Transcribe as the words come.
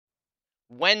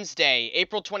Wednesday,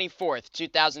 April 24th,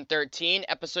 2013,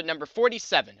 episode number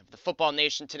 47 of the Football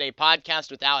Nation Today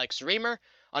podcast with Alex Reamer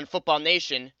on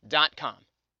footballnation.com.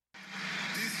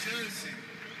 This jersey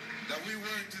that we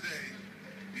wear today,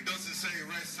 it doesn't say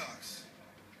Red Sox.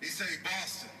 It says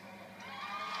Boston.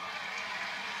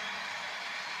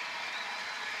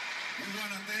 We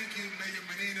want to thank you, Mayor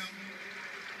Menino,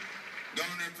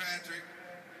 Governor Patrick,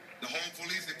 the whole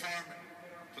police department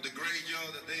for the great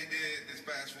job that they did this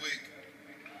past week.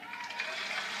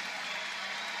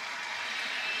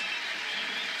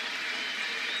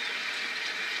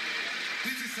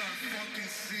 This is our fucking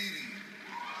city.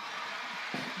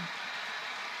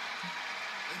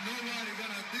 And nobody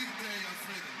gonna dictate our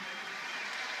freedom.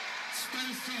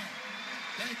 Spencer,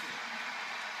 thank you.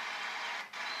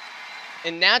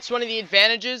 And that's one of the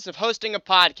advantages of hosting a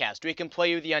podcast. We can play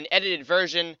you the unedited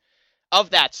version of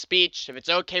that speech. If it's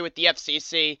okay with the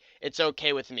FCC, it's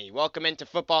okay with me. Welcome into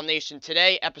Football Nation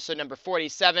Today, episode number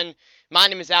 47. My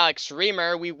name is Alex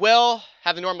Reamer. We will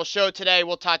have a normal show today.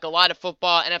 We'll talk a lot of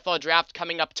football. NFL draft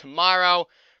coming up tomorrow.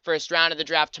 First round of the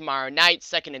draft tomorrow night.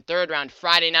 Second and third round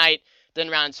Friday night. Then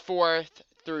rounds 4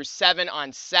 through 7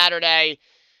 on Saturday.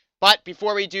 But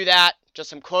before we do that, just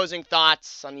some closing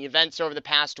thoughts on the events over the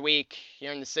past week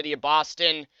here in the city of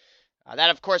Boston. That,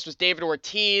 of course, was David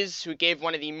Ortiz, who gave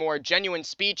one of the more genuine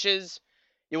speeches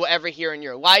you will ever hear in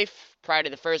your life prior to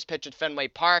the first pitch at Fenway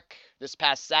Park this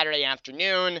past Saturday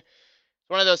afternoon.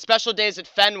 One of those special days at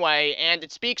Fenway, and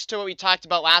it speaks to what we talked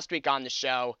about last week on the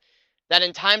show, that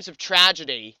in times of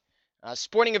tragedy,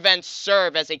 sporting events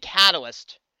serve as a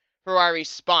catalyst for our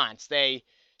response. They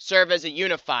serve as a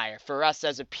unifier for us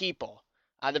as a people.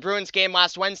 The Bruins game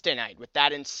last Wednesday night with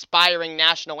that inspiring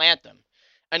national anthem.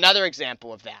 Another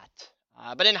example of that.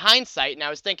 But in hindsight, and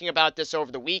I was thinking about this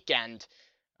over the weekend,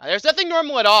 there's nothing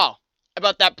normal at all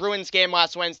about that Bruins game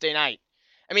last Wednesday night.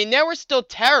 I mean, there were still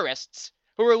terrorists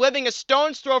who were living a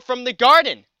stone's throw from the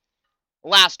Garden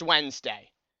last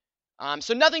Wednesday.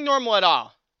 So nothing normal at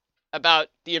all about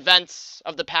the events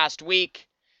of the past week.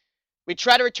 We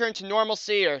try to return to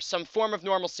normalcy or some form of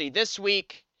normalcy this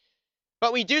week,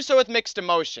 but we do so with mixed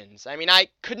emotions. I mean, I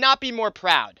could not be more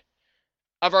proud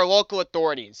of our local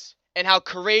authorities and how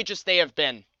courageous they have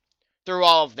been through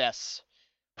all of this.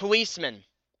 Policemen,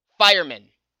 firemen,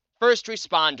 first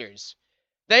responders,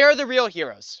 they are the real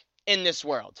heroes in this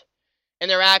world,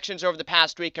 and their actions over the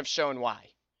past week have shown why.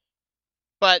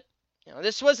 But,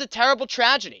 this was a terrible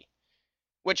tragedy,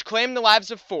 which claimed the lives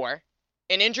of 4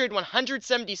 and injured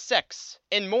 176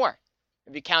 and more,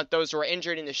 if you count those who were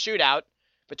injured in the shootout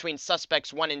between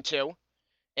suspects 1 and 2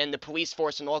 and the police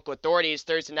force and local authorities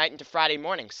Thursday night into Friday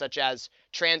morning, such as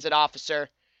transit officer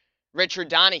Richard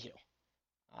Donahue,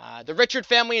 the Richard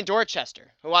family in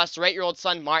Dorchester, who lost their 8-year-old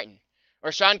son Martin,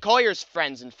 or Sean Collier's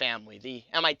friends and family, the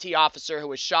MIT officer who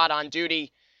was shot on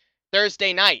duty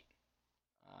Thursday night.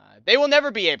 They will never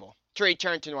be able to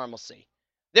return to normalcy.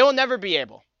 They will never be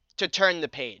able to turn the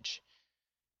page.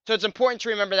 So it's important to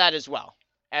remember that as well,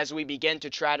 as we begin to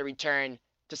try to return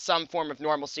to some form of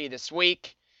normalcy this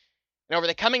week. And over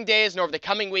the coming days and over the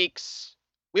coming weeks,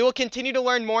 we will continue to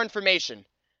learn more information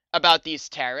about these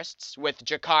terrorists, with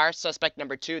Jakar, suspect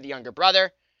number 2, the younger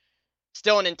brother,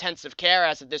 still in intensive care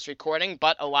as of this recording,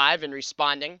 but alive and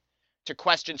responding to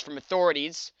questions from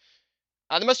authorities.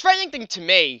 The most frightening thing to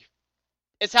me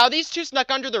is how these two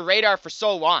snuck under the radar for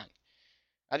so long.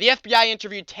 The FBI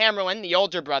interviewed Tamerlan, the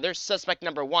older brother, suspect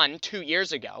number 1, 2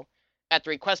 years ago, at the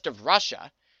request of Russia,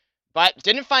 but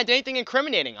didn't find anything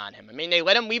incriminating on him. I mean, they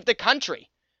let him leave the country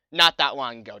not that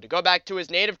long ago to go back to his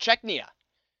native Chechnya.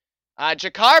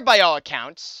 Jakar, by all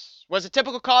accounts, was a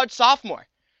typical college sophomore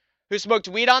who smoked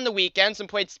weed on the weekends and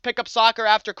played pickup soccer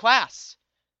after class.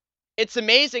 It's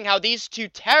amazing how these two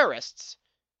terrorists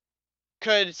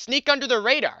could sneak under the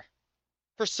radar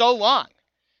for so long.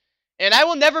 And I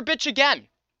will never bitch again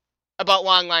about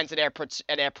long lines at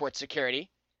airport security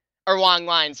or long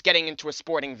lines getting into a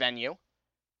sporting venue,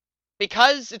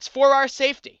 because it's for our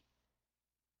safety.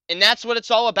 And that's what it's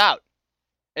all about.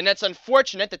 And it's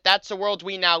unfortunate that that's the world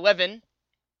we now live in,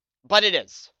 but it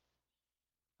is.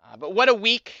 But what a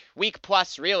week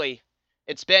plus really,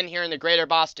 it's been here in the greater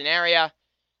Boston area.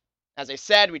 As I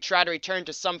said, we try to return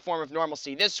to some form of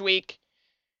normalcy this week,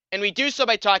 and we do so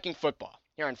by talking football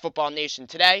here on Football Nation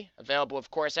Today, available,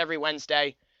 of course, every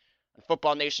Wednesday on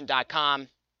footballnation.com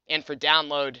and for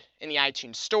download in the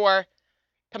iTunes Store.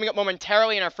 Coming up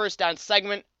momentarily in our first down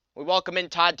segment, we welcome in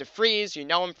Todd DeFries. You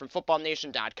know him from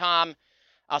footballnation.com,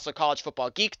 also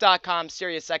collegefootballgeek.com,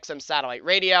 SiriusXM Satellite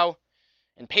Radio,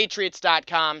 and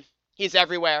Patriots.com. He's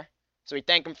everywhere, so we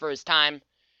thank him for his time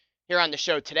here on the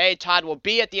show today. Todd will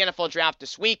be at the NFL Draft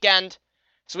this weekend,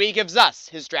 So he gives us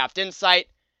his draft insight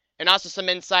and also some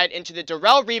insight into the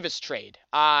Darrelle Revis trade,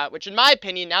 which in my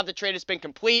opinion, now the trade has been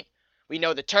complete, we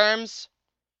know the terms,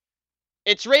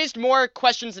 it's raised more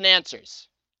questions than answers.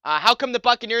 How come the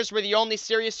Buccaneers were the only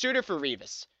serious suitor for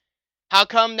Revis? How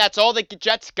come that's all the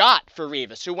Jets got for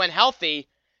Revis, who when healthy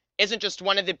isn't just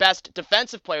one of the best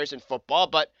defensive players in football,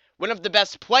 but one of the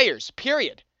best players,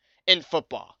 period, in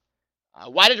football?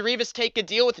 Why did Revis take a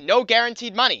deal with no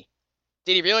guaranteed money?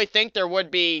 Did he really think there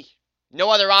would be no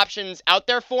other options out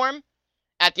there for him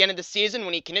at the end of the season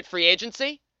when he can hit free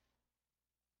agency?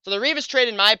 So the Revis trade,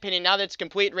 in my opinion, now that it's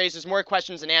complete, raises more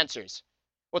questions than answers.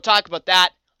 We'll talk about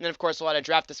that, and then of course a lot of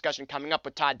draft discussion coming up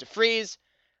with Todd DeFries.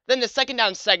 Then the second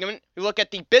down segment, we look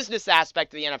at the business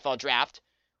aspect of the NFL draft.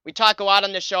 We talk a lot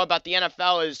on this show about the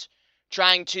NFL is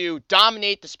trying to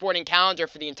dominate the sporting calendar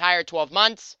for the entire 12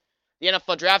 months. The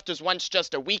NFL draft was once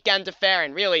just a weekend affair,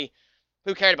 and really,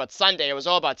 who cared about Sunday? It was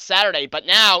all about Saturday, but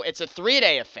now it's a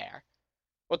 3-day affair.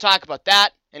 We'll talk about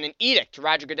that, and an edict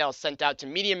Roger Goodell sent out to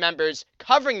media members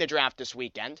covering the draft this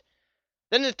weekend.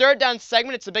 Then the third down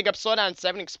segment, it's a big up slowdown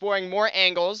segment, exploring more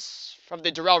angles from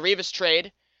the Darrelle Revis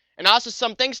trade, and also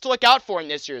some things to look out for in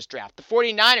this year's draft. The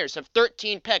 49ers have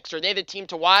 13 picks. Are they the team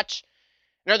to watch?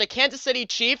 And are the Kansas City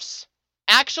Chiefs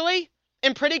actually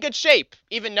in pretty good shape,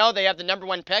 even though they have the number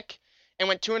 1 pick and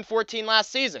went 2-14 last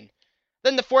season?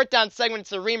 Then the fourth down segment,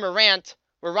 it's a Reamer rant,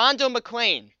 where Rondo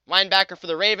McClain, linebacker for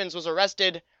the Ravens, was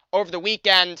arrested over the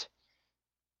weekend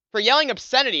for yelling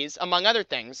obscenities, among other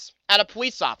things, at a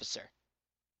police officer.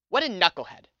 What a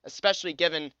knucklehead, especially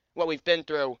given what we've been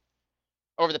through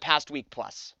over the past week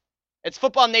plus. It's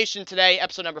Football Nation Today,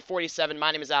 episode number 47.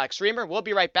 My name is Alex Reamer. We'll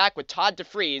be right back with Todd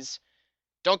DeFries.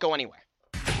 Don't go anywhere.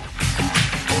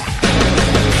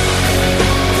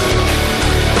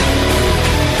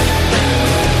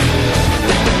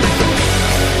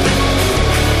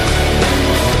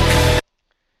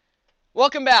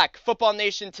 Welcome back, Football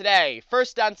Nation Today.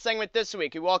 First down segment this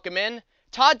week, we welcome in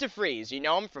Todd DeFries. You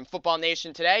know him from Football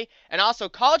Nation Today, and also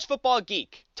College Football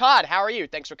Geek. Todd, how are you?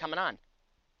 Thanks for coming on.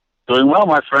 Doing well,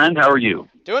 my friend. How are you?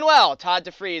 Doing well. Todd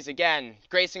DeFries, again,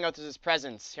 gracing us with his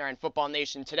presence here on Football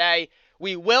Nation Today.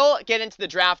 We will get into the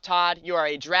draft, Todd. You are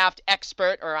a draft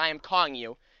expert, or I am calling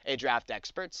you a draft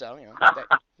expert, so,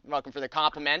 welcome for the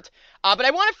compliment. But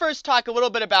I want to first talk a little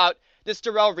bit about this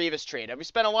Darrelle Revis trade. We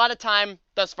spent a lot of time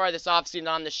thus far this offseason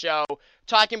on the show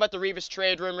talking about the Revis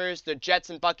trade rumors, the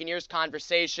Jets and Buccaneers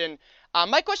conversation.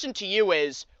 My question to you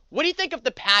is, what do you think of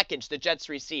the package the Jets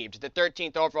received, the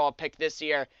 13th overall pick this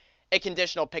year, a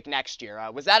conditional pick next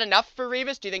year? Was that enough for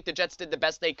Revis? Do you think the Jets did the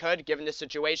best they could given this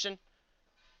situation?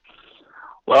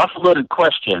 Well, that's a loaded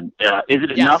question. Is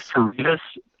it enough for Revis?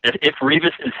 If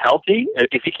Revis is healthy,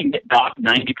 if he can get back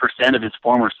 90% of his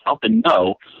former self, then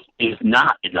no, it is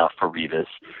not enough for Revis.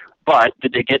 But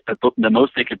did they get the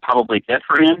most they could probably get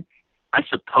for him? I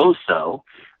suppose so.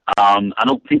 I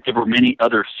don't think there were many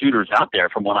other suitors out there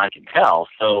from what I can tell.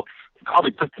 So they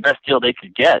probably took the best deal they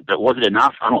could get. But was it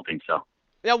enough? I don't think so.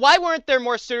 Now, why weren't there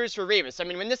more suitors for Revis? I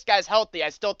mean, when this guy's healthy, I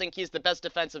still think he's the best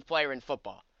defensive player in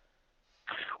football.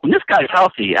 When this guy's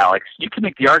healthy, Alex, you can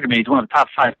make the argument he's one of the top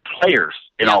 5 players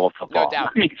in all of football. No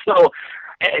doubt. I mean, so,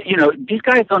 these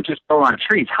guys don't just grow on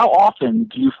trees. How often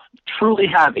do you truly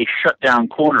have a shutdown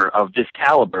corner of this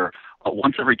caliber?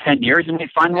 Once every 10 years, and we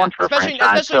find one for a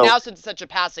franchise. Especially now, since it's such a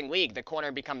passing league, the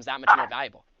corner becomes that much more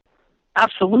valuable.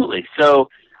 Absolutely. So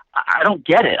I don't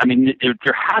get it. I mean, there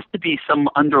has to be some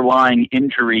underlying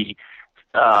injury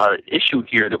issue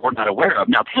here that we're not aware of.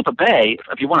 Now, Tampa Bay,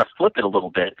 if you want to flip it a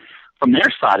little bit, from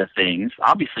their side of things,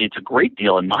 obviously it's a great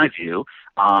deal in my view.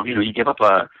 You give up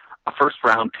a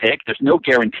first-round pick. There's no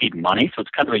guaranteed money, so it's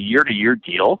kind of a year-to-year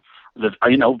deal. There's,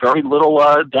 very little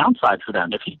downside for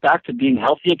them. If he's back to being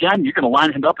healthy again, you're going to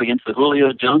line him up against the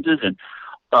Julio Joneses and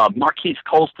Marquise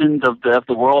Colstons of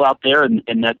the world out there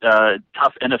in that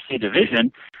tough NFC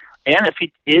division. And if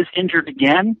he is injured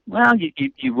again, well,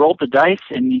 you roll the dice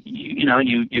and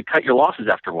you cut your losses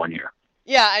after 1 year.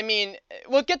 Yeah, I mean,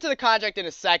 we'll get to the contract in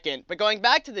a second, but going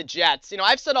back to the Jets,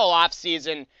 I've said all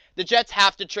offseason, the Jets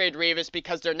have to trade Revis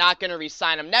because they're not going to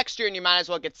re-sign him next year, and you might as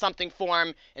well get something for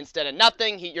him instead of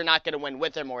nothing. You're not going to win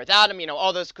with him or without him.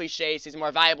 All those cliches. He's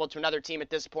more valuable to another team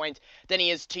at this point than he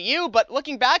is to you. But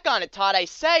looking back on it, Todd,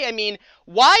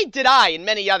 why did I and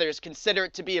many others consider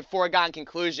it to be a foregone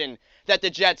conclusion that the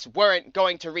Jets weren't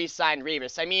going to re-sign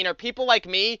Revis? Are people like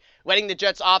me letting the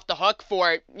Jets off the hook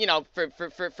for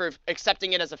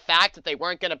accepting it as a fact that they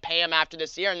weren't going to pay him after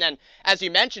this year? And then, as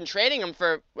you mentioned, trading him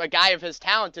for a guy of his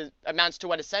talent amounts to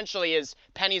what essentially is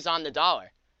pennies on the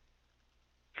dollar.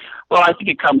 Well, I think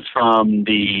it comes from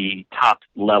the top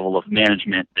level of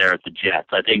management there at the Jets.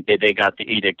 I think they got the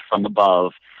edict from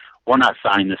above. We're not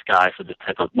signing this guy for this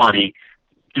type of money.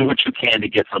 Do what you can to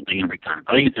get something in return.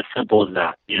 I think it's as simple as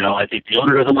that. I think the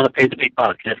owner doesn't want to pay the big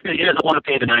bucks. He doesn't want to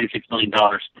pay the $96 million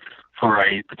for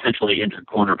a potentially injured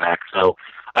cornerback. So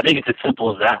I think it's as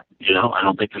simple as that. I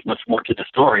don't think there's much more to the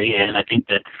story. And I think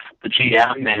that the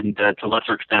GM and to a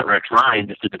lesser extent Rex Ryan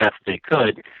just did the best they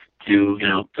could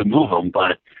to move him.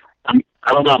 But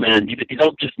I don't know, man. You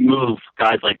don't just move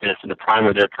guys like this in the prime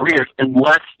of their careers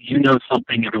unless you know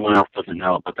something everyone else doesn't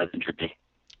know about that injury.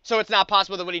 So it's not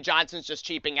possible that Woody Johnson's just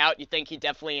cheaping out? You think he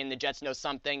definitely and the Jets know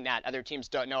something that other teams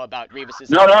don't know about Revis's?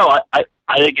 No. I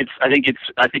think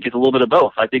it's a little bit of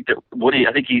both. I think that Woody.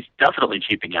 I think he's definitely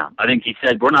cheaping out. I think he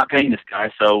said we're not paying this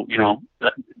guy, so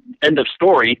end of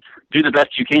story. Do the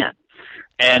best you can.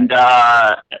 And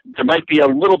there might be a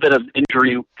little bit of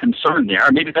injury concern there.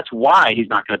 Maybe that's why he's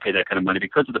not going to pay that kind of money,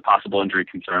 because of the possible injury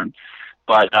concern.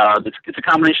 But it's a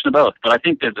combination of both. But I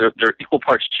think that they're equal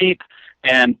parts cheap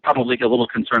and probably a little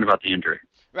concerned about the injury.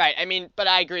 Right. But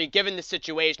I agree. Given the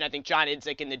situation, I think John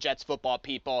Idzik and the Jets football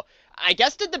people, I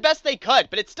guess, did the best they could.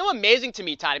 But it's still amazing to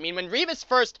me, Todd. When Revis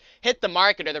first hit the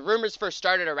market, or the rumors first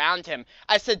started around him,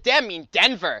 I said, damn,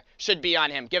 Denver should be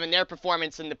on him, given their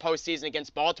performance in the postseason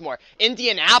against Baltimore.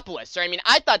 Indianapolis. Or,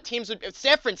 I thought teams would...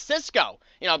 San Francisco,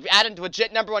 added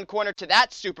legit number one corner to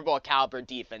that Super Bowl caliber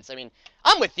defense.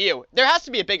 I'm with you. There has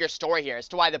to be a bigger story here as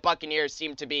to why the Buccaneers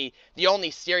seem to be the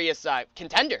only serious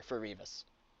contender for Revis.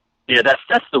 Yeah,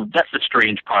 that's the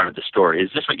strange part of the story,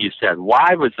 is just what you said.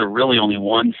 Why was there really only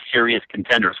one serious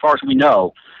contender? As far as we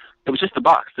know, it was just the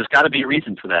Bucs. There's got to be a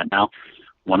reason for that. Now,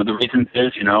 one of the reasons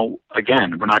is,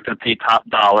 again, we're not going to pay top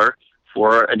dollar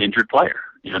for an injured player.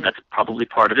 That's probably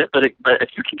part of it. But if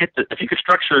you could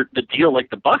structure the deal like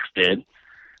the Bucs did,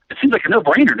 it seems like a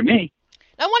no-brainer to me.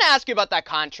 Now, I want to ask you about that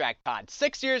contract, Todd.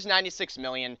 6 years, $96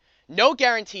 million, no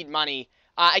guaranteed money.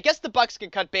 I guess the Bucs can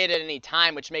cut bait at any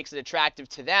time, which makes it attractive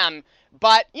to them.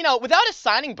 But, without a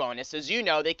signing bonus, as you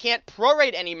know, they can't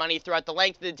prorate any money throughout the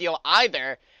length of the deal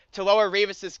either to lower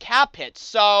Revis's cap hit.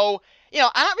 So, I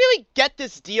don't really get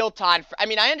this deal, Todd.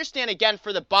 I understand, again,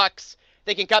 for the Bucs,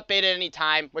 they can cut bait at any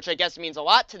time, which I guess means a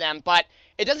lot to them. But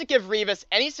it doesn't give Revis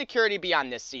any security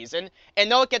beyond this season.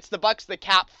 And though it gets the Bucs the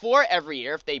cap for every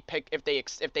year if they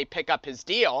pick up his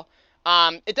deal,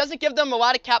 it doesn't give them a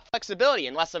lot of cap flexibility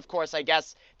unless, of course, I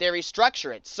guess they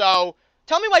restructure it. So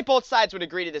tell me why both sides would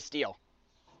agree to this deal.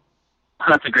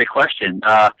 That's a great question.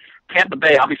 Tampa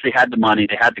Bay obviously had the money.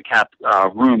 They had the cap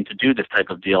room to do this type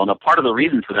of deal. And a part of the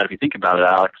reason for that, if you think about it,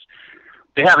 Alex,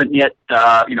 they haven't yet,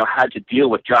 had to deal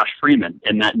with Josh Freeman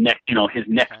and his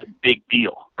next big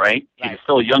deal, right? He's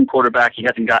still a young quarterback. He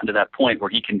hasn't gotten to that point where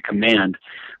he can command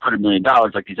 $100 million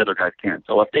like these other guys can.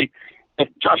 So if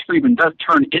Josh Freeman does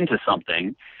turn into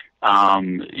something,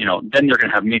 then they're going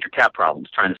to have major cap problems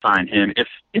trying to sign him if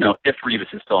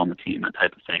Revis is still on the team, that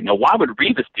type of thing. Now, why would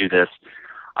Revis do this?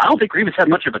 I don't think Revis had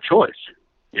much of a choice.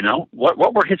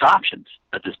 What were his options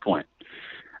at this point?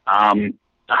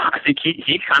 I think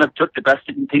he kind of took the best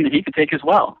thing that he could take as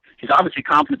well. He's obviously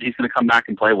confident that he's going to come back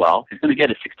and play well. He's going to get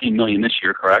his $16 million this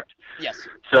year, correct? Yes.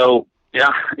 So, yeah,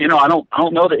 I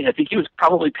don't know that. I think he was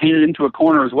probably painted into a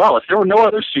corner as well. If there were no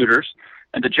other suitors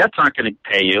and the Jets aren't going to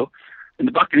pay you, and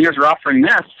the Buccaneers are offering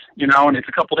this, and it's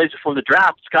a couple of days before the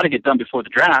draft, it's got to get done before the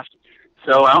draft.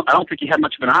 So I don't think he had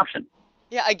much of an option.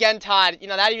 Yeah, again, Todd,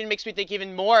 that even makes me think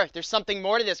even more. There's something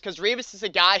more to this, because Revis is a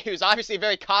guy who's obviously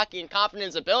very cocky and confident in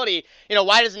his ability.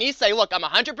 Why doesn't he say, look, I'm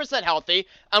 100% healthy.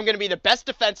 I'm going to be the best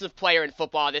defensive player in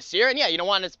football this year. And yeah, you don't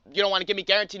want to give me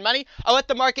guaranteed money. I'll let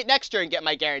the market next year and get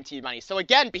my guaranteed money. So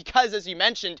again, because, as you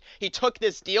mentioned, he took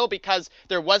this deal because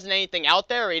there wasn't anything out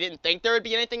there, or he didn't think there would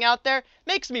be anything out there,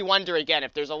 makes me wonder again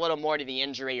if there's a little more to the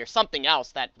injury or something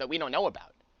else that we don't know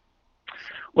about.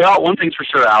 Well, one thing's for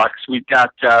sure, Alex. We've got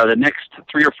the next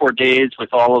 3 or 4 days with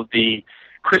all of the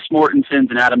Chris Mortensons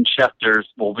and Adam Schefters.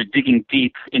 We'll be digging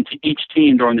deep into each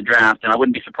team during the draft, and I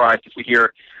wouldn't be surprised if we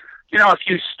hear, a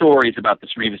few stories about this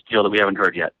Revis deal that we haven't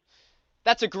heard yet.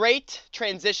 That's a great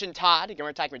transition, Todd. Again,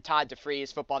 we're talking with Todd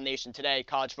DeFries, Football Nation Today,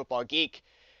 college football geek.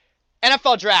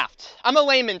 NFL draft. I'm a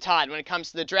layman, Todd, when it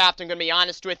comes to the draft. I'm going to be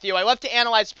honest with you. I love to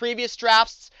analyze previous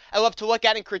drafts. I love to look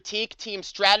at and critique team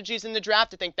strategies in the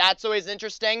draft. I think that's always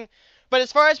interesting. But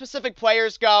as far as specific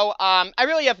players go, I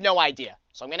really have no idea.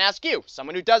 So I'm going to ask you,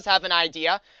 someone who does have an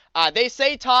idea. They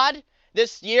say, Todd,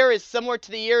 this year is similar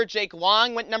to the year Jake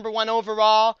Long went number 1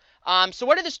 overall. So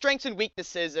what are the strengths and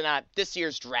weaknesses in this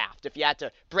year's draft, if you had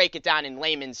to break it down in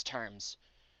layman's terms?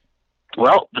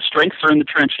 Well, the strengths are in the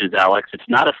trenches, Alex. It's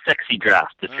not a sexy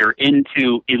draft. If you're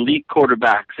into elite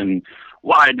quarterbacks and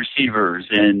wide receivers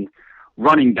and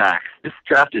running backs. This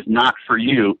draft is not for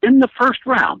you in the first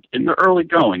round, in the early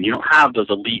going. You don't have those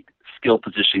elite skill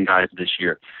position guys this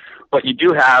year. What you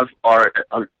do have are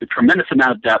a tremendous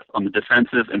amount of depth on the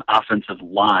defensive and offensive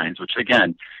lines, which,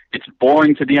 again, it's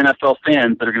boring to the NFL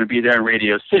fans that are going to be there in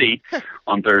Radio City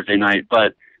on Thursday night.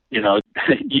 But, you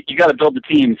got to build the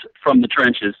teams from the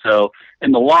trenches. So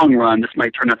in the long run, this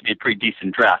might turn out to be a pretty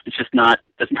decent draft. It's just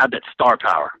doesn't have that star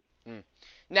power.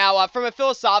 Now, from a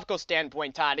philosophical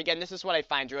standpoint, Todd, again, this is what I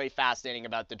find really fascinating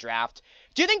about the draft.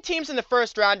 Do you think teams in the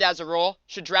first round, as a rule,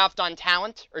 should draft on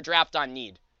talent or draft on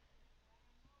need?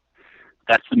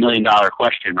 That's the $1,000,000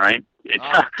 question, right?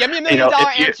 Give me a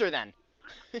 $1,000,000 answer then.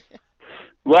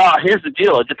 Well, here's the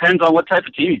deal. It depends on what type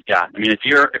of team he's got. I mean, if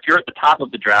you're at the top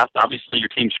of the draft, obviously your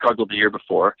team struggled the year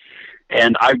before,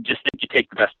 and I just think you take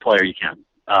the best player you can.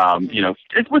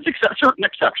 With certain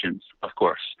exceptions, of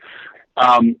course.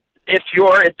 If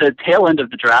you're at the tail end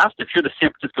of the draft, if you're the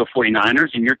San Francisco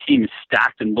 49ers and your team is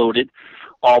stacked and loaded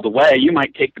all the way, you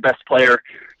might take the best player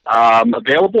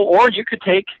available, or you could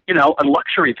take, a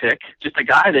luxury pick, just a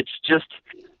guy that's just,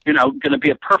 going to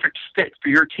be a perfect fit for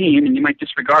your team, and you might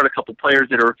disregard a couple players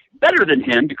that are better than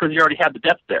him because you already have the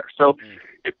depth there. So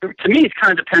to me, it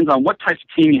kind of depends on what type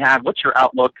of team you have, what's your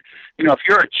outlook. If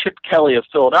you're a Chip Kelly of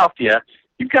Philadelphia,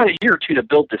 you've got a year or two to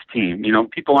build this team.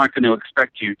 People aren't going to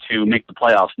expect you to make the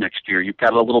playoffs next year. You've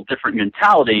got a little different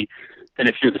mentality than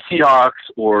if you're the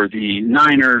Seahawks or the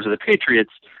Niners or the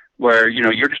Patriots, where,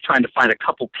 you're just trying to find a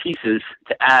couple pieces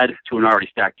to add to an already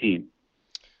stacked team.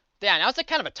 Yeah, that was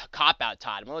kind of a cop-out,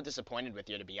 Todd. I'm a little disappointed with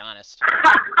you, to be honest.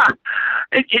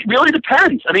 It really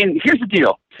depends. I mean, here's the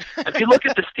deal. If you look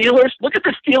at the Steelers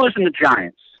and the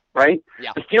Giants, right?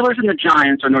 Yeah. The Steelers and the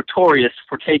Giants are notorious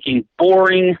for taking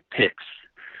boring picks,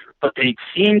 but they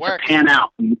seem to pan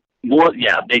out more.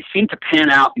 Yeah, they seem to pan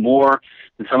out more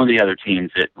than some of the other teams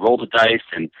that roll the dice.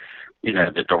 And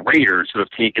the Raiders, who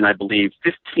have taken, I believe,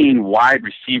 15 wide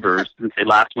receivers since they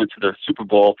last went to the Super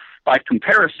Bowl. By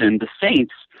comparison, the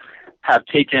Saints have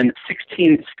taken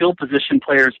 16 skill position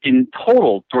players in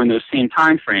total during those same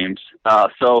time frames.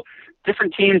 So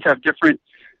different teams have different,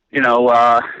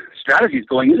 strategies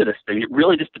going into this thing. It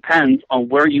really just depends on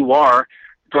where you are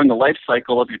during the life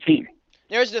cycle of your team.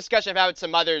 There's a discussion I've had with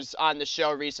some others on the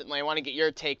show recently. I want to get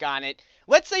your take on it.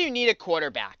 Let's say you need a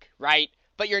quarterback, right?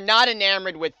 But you're not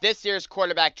enamored with this year's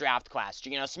quarterback draft class.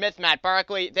 Smith, Matt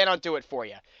Barkley, they don't do it for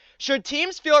you. Should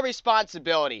teams feel a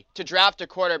responsibility to draft a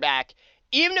quarterback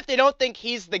even if they don't think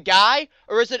he's the guy?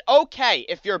 Or is it okay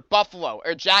if you're Buffalo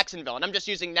or Jacksonville, and I'm just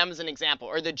using them as an example,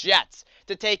 or the Jets,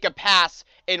 to take a pass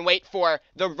and wait for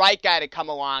the right guy to come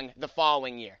along the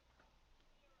following year?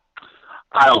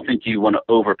 I don't think you want to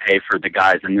overpay for the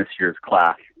guys in this year's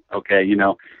class. Okay,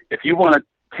 if you want to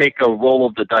take a roll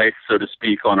of the dice, so to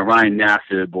speak, on a Ryan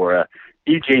Nassib or a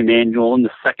E.J. Manuel in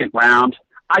the second round,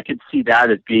 I could see that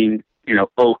as being,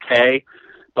 okay.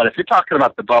 But if you're talking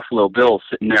about the Buffalo Bills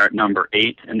sitting there at number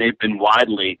 8, and they've been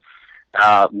widely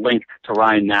linked to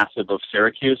Ryan Nassib of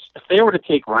Syracuse, if they were to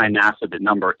take Ryan Nassib at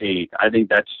number 8, I think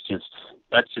that's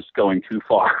just going too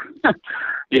far.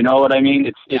 You know what I mean?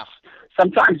 It's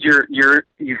sometimes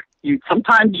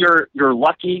sometimes you're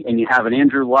lucky and you have an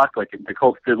Andrew Luck like the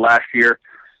Colts did last year.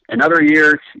 In other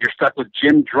years, you're stuck with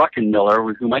Jim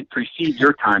Druckenmiller, who might precede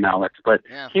your time, Alex, but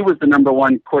he was the number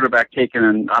 1 quarterback taken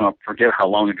in, I don't forget how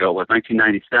long ago it was,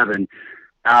 1997,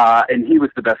 and he was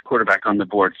the best quarterback on the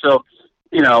board. So,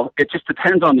 it just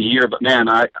depends on the year, but man,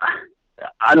 I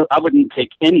wouldn't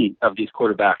take any of these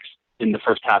quarterbacks in the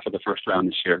first half of the first round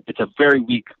this year. It's a very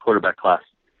weak quarterback class.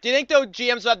 Do you think, though,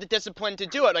 GMs will have the discipline to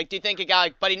do it? Like, do you think a guy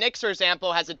like Buddy Nix, for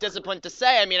example, has a discipline to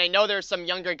say, I mean, I know there's some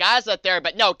younger guys out there,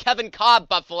 but no, Kevin Kolb,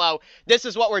 Buffalo, this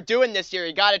is what we're doing this year.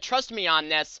 You got to trust me on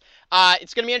this.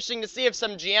 It's going to be interesting to see if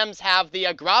some GMs have the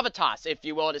gravitas, if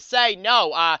you will, to say,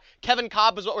 no, Kevin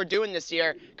Kolb is what we're doing this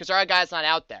year because our guy's not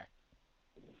out there.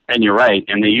 And you're right,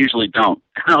 and they usually don't.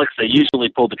 Alex, they usually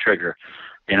pull the trigger.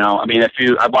 I mean,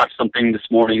 I watched something this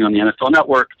morning on the NFL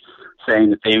Network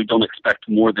saying that they don't expect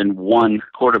more than 1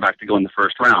 quarterback to go in the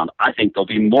first round. I think there'll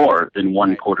be more than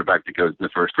 1 quarterback that goes in the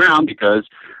first round because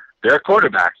they're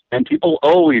quarterbacks, and people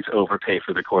always overpay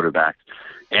for the quarterback.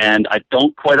 And I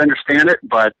don't quite understand it,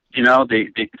 but,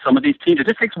 some of these teams, it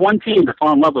just takes 1 team to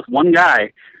fall in love with 1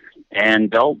 guy,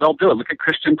 and they'll do it. Look at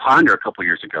Christian Ponder a couple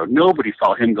years ago. Nobody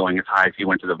saw him going as high as he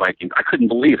went to the Vikings. I couldn't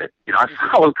believe it. I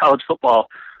followed college football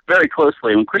very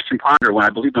closely. When Christian Ponder went, I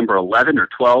believe, number 11 or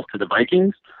 12 to the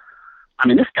Vikings, I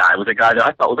mean, this guy was a guy that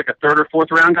I thought was like a 3rd or 4th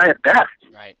round guy at best.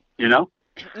 Right. No,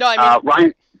 I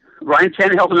mean, Ryan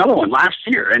Tannehill's another one last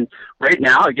year, and right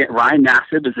now, again, Ryan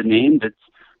Nassib is a name that's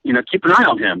keep an eye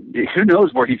on him. Who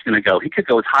knows where he's going to go? He could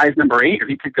go as high as number 8, or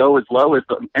he could go as low as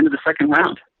the end of the second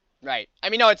round. Right. I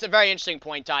mean, no, it's a very interesting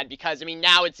point, Todd, because, I mean,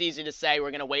 now it's easy to say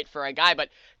we're going to wait for a guy, but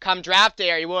come draft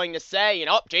day, are you willing to say,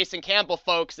 Jason Campbell,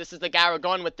 folks, this is the guy we're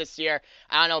going with this year?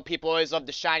 I don't know, people always love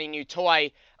the shiny new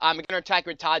toy. I'm going to talk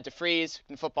with Todd DeFries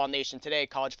from Football Nation today,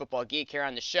 college football geek here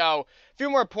on the show. A few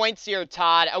more points here,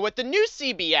 Todd. With the new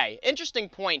CBA, interesting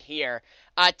point here.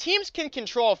 Teams can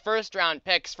control first-round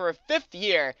picks for a 5th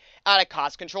year at a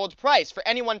cost-controlled price. For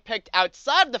anyone picked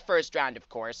outside of the first round, of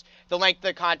course, the length of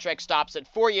the contract stops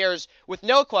at 4 years with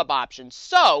no club options.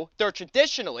 So, though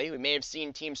traditionally, we may have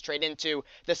seen teams trade into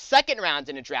the second round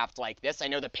in a draft like this. I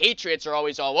know the Patriots are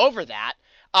always all over that.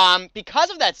 Because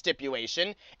of that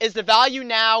stipulation, is the value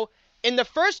now in the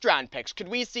first-round picks? Could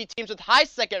we see teams with high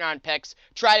second-round picks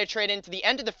try to trade into the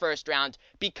end of the first round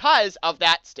because of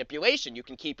that stipulation? You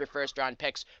can keep your first-round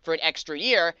picks for an extra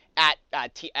year at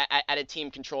a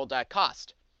team-controlled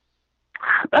cost.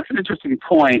 That's an interesting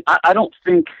point. I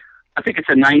think it's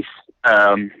a nice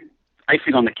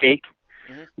icing on the cake.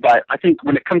 Mm-hmm. But I think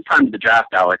when it comes time to the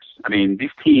draft, Alex, I mean,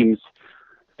 these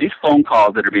phone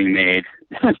calls that are being made,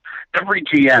 every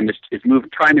GM is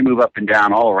trying to move up and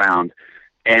down all around.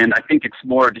 And I think it's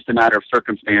more just a matter of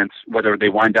circumstance, whether they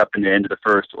wind up in the end of the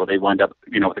first or they wind up,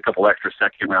 with a couple extra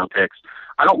second-round picks.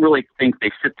 I don't really think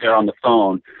they sit there on the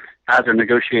phone as they're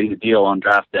negotiating a deal on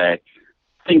draft day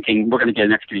thinking we're going to get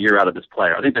an extra year out of this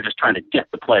player. I think they're just trying to get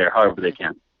the player however they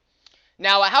can.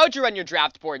 Now, how would you run your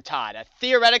draft board, Todd?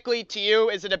 Theoretically, to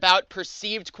you, is it about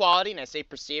perceived quality? And I say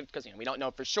perceived because we don't know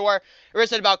for sure. Or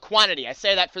is it about quantity? I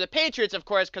say that for the Patriots, of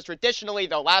course, because traditionally,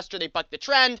 though last year they bucked the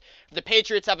trend. If the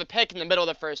Patriots have a pick in the middle of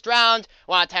the first round,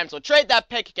 a lot of times they'll trade that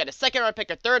pick, get a second-round pick,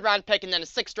 a third-round pick, and then a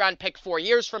sixth-round pick 4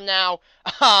 years from now.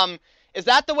 Is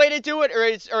that the way to do it,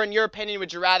 or in your opinion,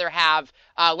 would you rather have,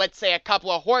 let's say, a couple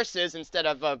of horses instead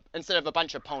of a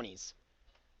bunch of ponies?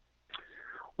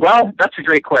 Well, that's a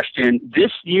great question.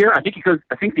 This year, I think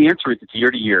the answer is it's year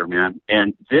to year, man.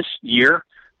 And this year,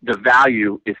 the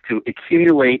value is to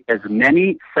accumulate as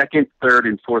many second, third,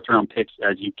 and fourth round picks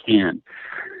as you can.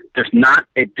 There's not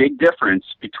a big difference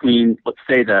between, let's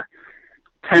say, the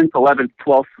 10th, 11th,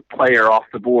 12th player off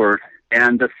the board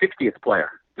and the 60th player.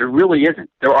 There really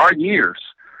isn't. There are years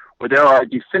where there are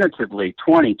definitively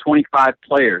 20, 25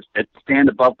 players that stand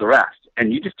above the rest,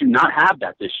 and you just do not have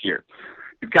that this year.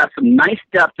 You've got some nice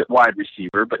depth at wide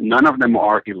receiver, but none of them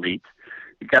are elite.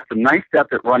 You've got some nice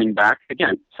depth at running back.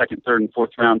 Again, second, third, and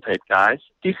fourth round type guys.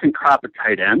 Decent crop of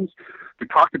tight ends. We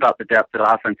talked about the depth at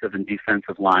offensive and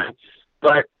defensive line.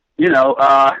 But,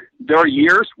 there are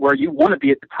years where you want to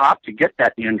be at the top to get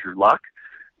that Andrew Luck,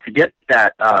 to get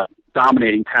that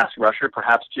dominating pass rusher,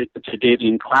 perhaps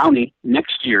Jadeveon Clowney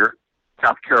next year,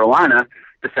 South Carolina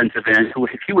defensive end, who,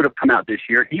 if he would have come out this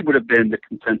year, he would have been the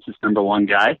consensus number one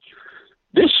guy.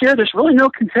 This year, there's really no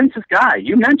consensus guy.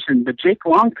 You mentioned the Jake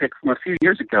Long pick from a few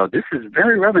years ago. This is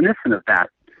very reminiscent of that.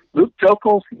 Luke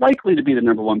Jokel's likely to be the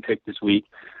number one pick this week.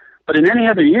 But in any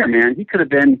other year, man, he could have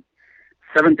been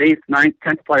 7th, 8th, 9th,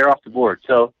 10th player off the board.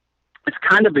 So it's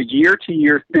kind of a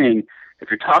year-to-year thing. If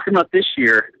you're talking about this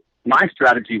year, my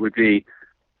strategy would be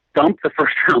dump the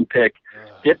first-round pick,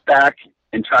 get back,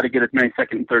 and try to get as many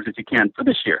second and thirds as you can for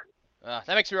this year. That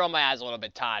makes me roll my eyes a little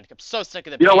bit, Todd. I'm so sick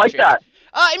of the Patriots. You don't like that?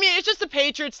 I mean, it's just the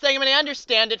Patriots thing. I mean, I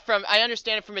understand it from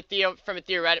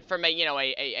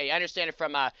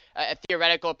a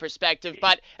theoretical perspective.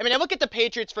 But I mean, I look at the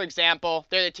Patriots, for example.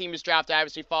 They're the team whose draft I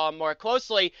obviously follow more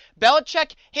closely.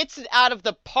 Belichick hits it out of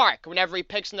the park whenever he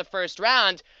picks in the first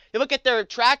round. You look at their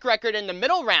track record in the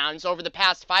middle rounds over the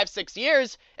past 5-6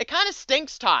 years, it kind of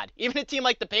stinks, Todd. Even a team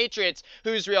like the Patriots,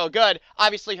 who's real good.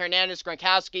 Obviously, Hernandez,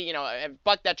 Gronkowski, have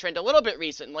bucked that trend a little bit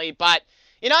recently. But,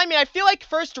 I feel like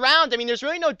first round, there's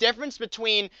really no difference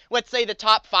between, let's say, the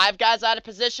top 5 guys out of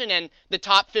position and the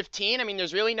top 15.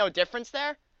 There's really no difference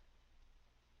there.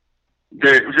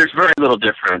 There's very little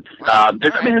difference.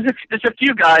 There's a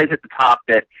few guys at the top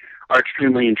that are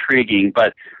extremely intriguing.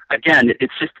 But, again,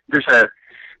 it's just there's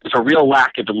a real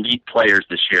lack of elite players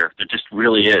this year. There just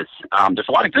really is. There's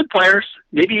a lot of good players,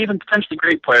 maybe even potentially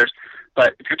great players,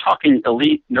 but if you're talking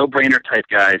elite, no-brainer type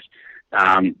guys,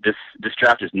 this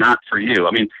draft is not for you.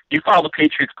 You follow the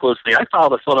Patriots closely. I follow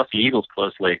the Philadelphia Eagles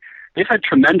closely. They've had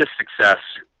tremendous success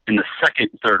in the second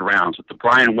and third rounds with the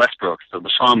Brian Westbrooks, the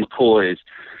LaShawn McCoys,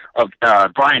 of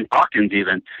Brian Hawkins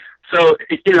even. So,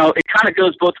 it kind of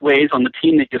goes both ways on the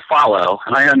team that you follow,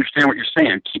 and I understand what you're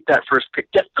saying. Keep that first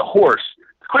pick, get the horse.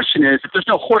 The question is, if there's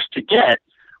no horse to get,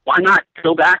 why not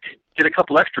go back, get a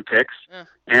couple extra picks,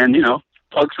 and,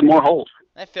 plug some more holes?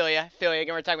 I feel you.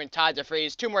 Again, we're talking with Todd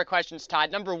DeFries. Two more questions,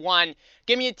 Todd. Number one,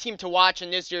 give me a team to watch in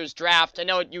this year's draft. I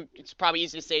know it's probably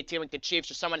easy to say a team like the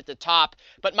Chiefs or someone at the top,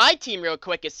 but my team, real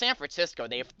quick, is San Francisco.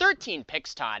 They have 13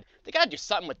 picks, Todd. They got to do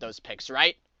something with those picks,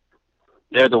 right?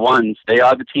 They're the ones. They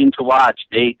are the team to watch.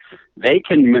 They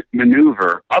can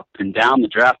maneuver up and down the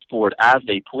draft board as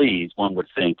they please, one would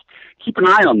think. Keep an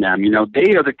eye on them.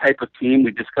 They are the type of team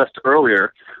we discussed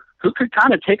earlier who could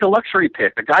kind of take a luxury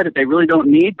pick, a guy that they really don't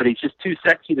need, but he's just too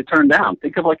sexy to turn down.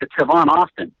 Think of like a Tavon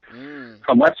Austin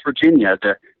from West Virginia,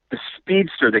 the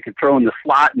speedster that could throw in the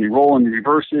slot and roll in the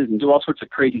reverses and do all sorts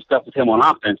of crazy stuff with him on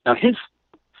offense. Now, his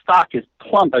stock is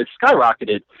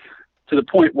skyrocketed to the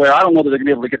point where I don't know that they're going to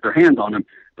be able to get their hands on him,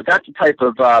 but that's the type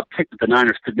of pick that the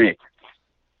Niners could make.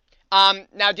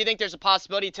 Now, do you think there's a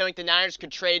possibility the Niners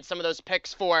could trade some of those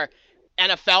picks for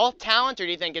NFL talent, or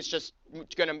do you think it's just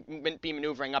going to be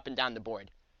maneuvering up and down the board?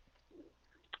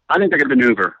 I think they're going to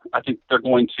maneuver. I think they're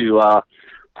going to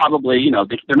probably,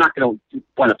 they're not going to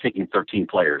wind up taking 13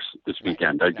 players this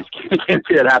weekend. I just can't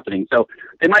see that happening. So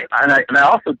they might, and I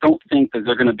also don't think that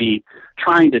they're going to be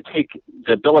trying to take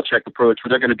the Belichick approach where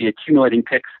they're going to be accumulating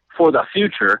picks for the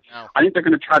future. No. I think they're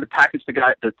going to try to package the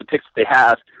picks that they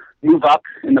have, move up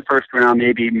in the first round,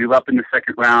 maybe move up in the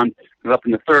second round, move up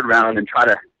in the third round, and try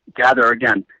to gather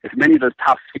again as many of those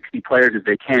top 60 players as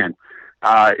they can.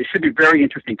 It should be very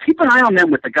interesting. Keep an eye on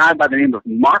them with a guy by the name of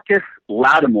Marcus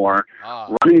Lattimore,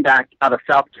 running back out of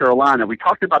South Carolina. We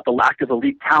talked about the lack of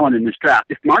elite talent in this draft.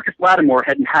 If Marcus Lattimore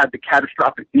hadn't had the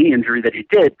catastrophic knee injury that he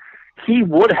did, he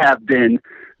would have been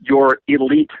your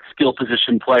elite skill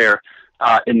position player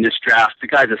in this draft. The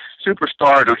guy's a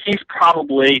superstar. Now, he's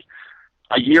probably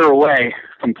a year away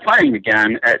from playing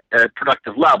again at a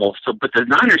productive level. But the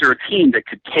Niners are a team that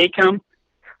could take him,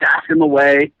 stash him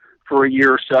away for a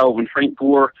year or so. When Frank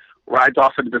Gore rides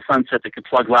off into the sunset, they could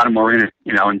plug Lattimore in,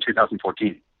 in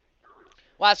 2014.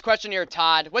 Last question here,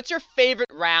 Todd. What's your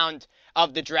favorite round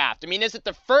of the draft? I mean, is it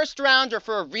the first round, or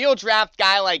for a real draft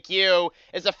guy like you,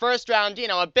 is the first round,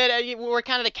 a bit, we're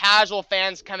kind of the casual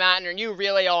fans come out, and are you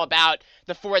really all about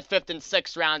the 4th, 5th, and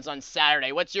 6th rounds on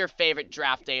Saturday? What's your favorite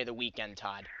draft day of the weekend,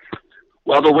 Todd?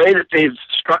 Well, the way that they've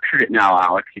structured it now,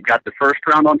 Alex, you've got the first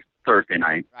round on Thursday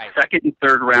night, right. Second and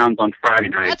third rounds on Friday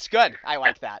night. That's good. I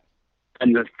like that.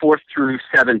 And the 4th through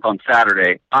 7th on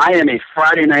Saturday. I am a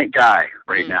Friday night guy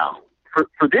right now.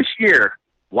 For this year,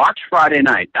 watch Friday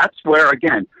night. That's where,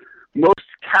 again, most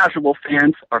casual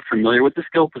fans are familiar with the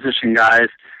skill position guys.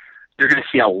 You're going to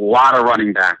see a lot of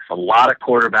running backs, a lot of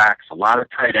quarterbacks, a lot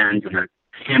of tight ends, and a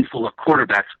handful of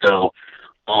quarterbacks go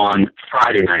on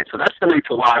Friday night. So that's the night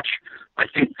to watch. I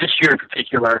think this year in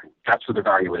particular, that's where the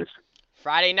value is.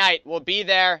 Friday night, we'll be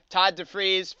there. Todd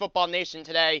DeFries, Football Nation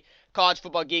Today,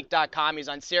 collegefootballgeek.com. He's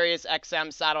on Sirius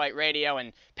XM satellite radio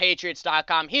and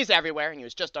Patriots.com. He's everywhere, and he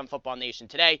was just on Football Nation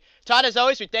Today. Todd, as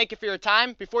always, we thank you for your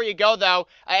time. Before you go, though,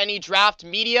 any draft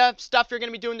media stuff you're going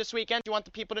to be doing this weekend you want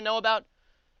the people to know about?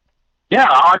 Yeah,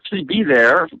 I'll actually be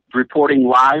there reporting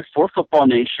live for Football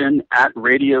Nation at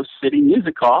Radio City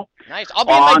Music Hall. Nice. I'll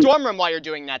be in my dorm room while you're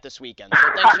doing that this weekend, so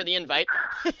thanks for the invite.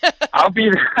 I'll be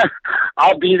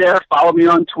there. Follow me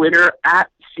on Twitter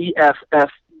at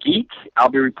CFFGeek. I'll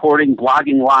be reporting,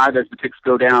 blogging live as the picks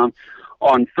go down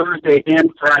on Thursday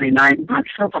and Friday night. I'm not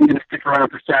sure if I'm going to stick around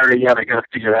for Saturday yet. I got to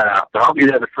figure that out. But I'll be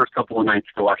there the first couple of nights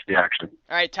to watch the action.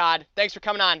 All right, Todd. Thanks for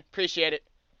coming on. Appreciate it.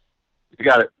 You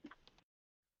got it.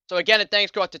 So again, a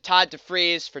thanks go out to Todd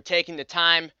DeFries for taking the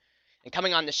time and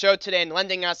coming on the show today and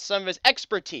lending us some of his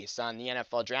expertise on the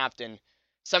NFL draft and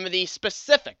some of the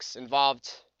specifics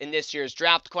involved in this year's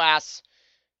draft class.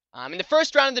 In the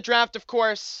first round of the draft, of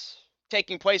course,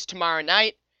 taking place tomorrow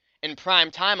night in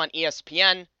prime time on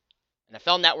ESPN.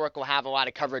 NFL Network will have a lot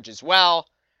of coverage as well.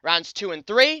 Rounds 2 and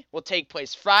 3 will take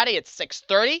place Friday at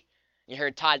 6:30. You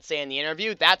heard Todd say in the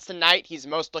interview, that's the night he's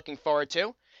most looking forward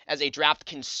to as a draft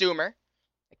consumer.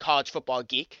 College football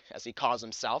geek, as he calls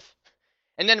himself.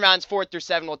 And then rounds 4 through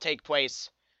 7 will take place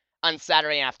on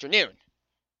Saturday afternoon.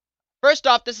 First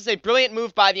off, this is a brilliant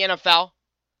move by the NFL,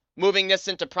 moving this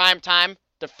into prime time.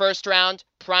 The first round,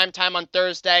 prime time on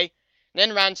Thursday, and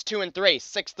then rounds 2 and 3,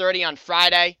 6:30 on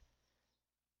Friday.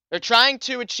 They're trying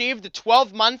to achieve the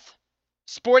 12-month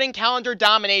sporting calendar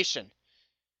domination,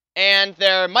 and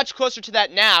they're much closer to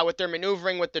that now with their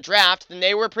maneuvering with the draft than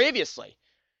they were previously.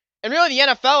 And really, the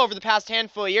NFL over the past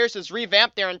handful of years has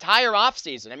revamped their entire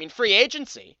offseason. I mean, free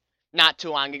agency, not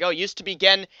too long ago, used to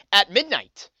begin at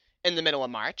midnight in the middle of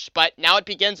March, but now it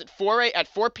begins at 4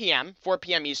 p.m.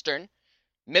 Eastern,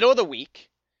 middle of the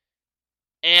week,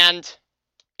 and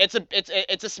it's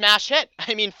a smash hit.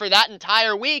 I mean, for that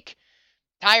entire week,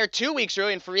 entire 2 weeks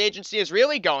really, and free agency is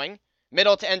really going.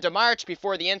 middle to end of March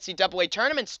before the NCAA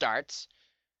tournament starts,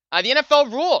 the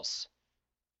NFL rules.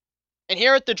 And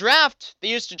here at the draft, they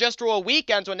used to just rule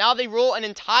weekends, well, now they rule an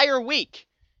entire week.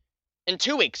 In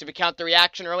 2 weeks, if you count the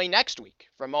reaction early next week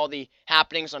from all the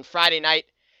happenings on Friday night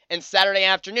and Saturday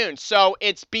afternoon. So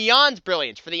it's beyond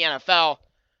brilliant for the NFL,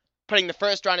 putting the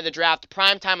first round of the draft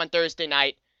primetime on Thursday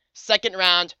night, second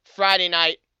round Friday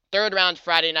night, third round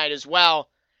Friday night as well,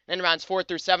 and then rounds 4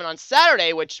 through 7 on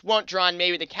Saturday, which won't draw in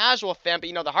maybe the casual fan, but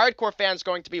the hardcore fan's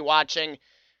going to be watching.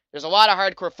 There's a lot of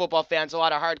hardcore football fans, a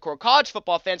lot of hardcore college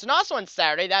football fans, and also on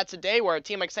Saturday, that's a day where a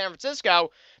team like San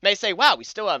Francisco may say, wow, we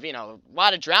still have, a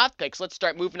lot of draft picks. Let's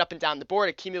start moving up and down the board,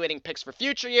 accumulating picks for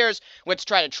future years. Let's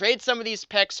try to trade some of these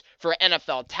picks for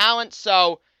NFL talent.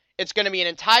 So it's going to be an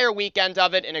entire weekend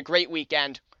of it and a great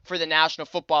weekend for the National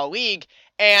Football League.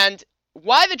 And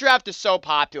why the draft is so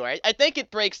popular, I think it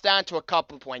breaks down to a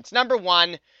couple of points. Number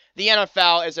one, the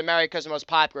NFL is America's most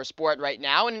popular sport right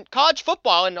now, and college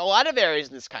football in a lot of areas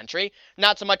in this country,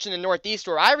 not so much in the Northeast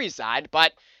where I reside,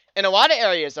 but in a lot of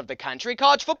areas of the country,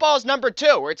 college football is number 2,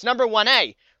 or it's number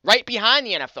 1A, right behind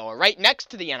the NFL, or right next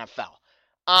to the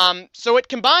NFL. So it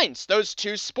combines those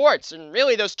two sports, and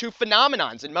really those two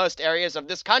phenomenons in most areas of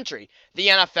this country, the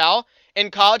NFL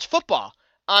and college football.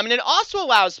 And it also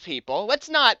allows people, let's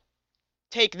not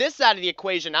take this out of the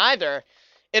equation either,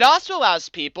 it also allows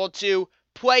people to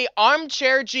play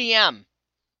armchair GM.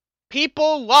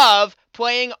 People love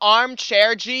playing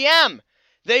armchair GM.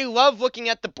 They love looking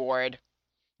at the board.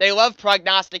 They love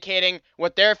prognosticating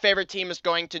what their favorite team is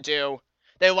going to do.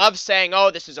 They love saying, oh,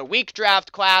 this is a weak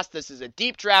draft class, this is a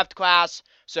deep draft class,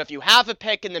 so if you have a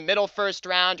pick in the middle first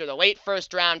round or the late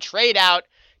first round, trade out,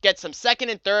 get some second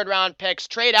and third round picks,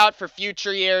 trade out for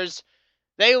future years.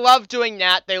 They love doing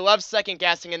that. They love second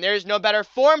guessing, and there's no better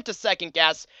form to second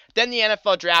guess than the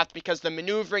NFL draft because the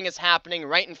maneuvering is happening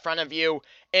right in front of you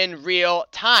in real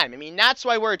time. I mean, that's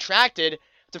why we're attracted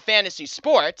to fantasy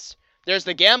sports. There's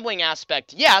the gambling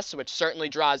aspect, yes, which certainly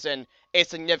draws in a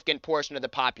significant portion of the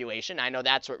population. I know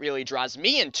that's what really draws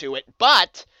me into it,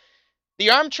 but the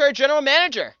armchair general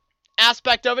manager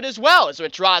aspect of it as well is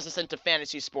what draws us into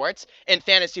fantasy sports, and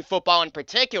fantasy football in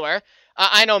particular.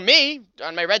 I know me,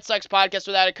 on my Red Sox podcast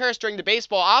Without a Curse during the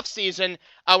baseball offseason,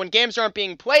 when games aren't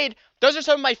being played, those are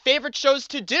some of my favorite shows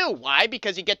to do. Why?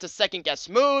 Because you get to second-guess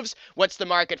moves. What's the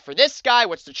market for this guy?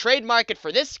 What's the trade market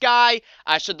for this guy?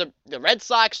 Should the Red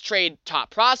Sox trade top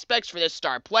prospects for this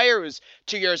star player who's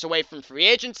 2 years away from free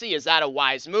agency? Is that a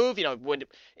wise move?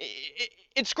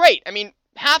 It's great. I mean,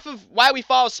 half of why we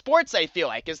follow sports, I feel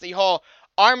like, is the whole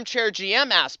armchair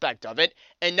GM aspect of it,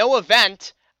 and no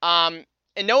event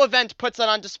puts that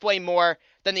on display more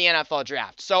than the NFL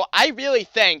draft. So I really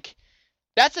think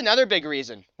that's another big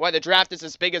reason why the draft is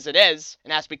as big as it is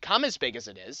and has become as big as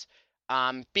it is,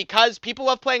 because people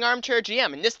love playing armchair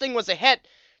GM. And this thing was a hit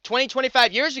 20,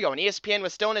 25 years ago when ESPN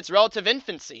was still in its relative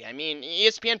infancy. I mean,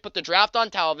 ESPN put the draft on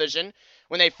television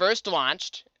when they first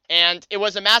launched, and it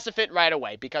was a massive hit right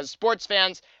away because sports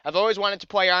fans have always wanted to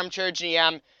play armchair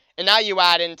GM. And now you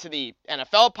add into the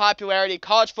NFL popularity,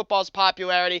 college football's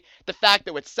popularity, the fact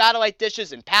that with satellite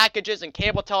dishes and packages and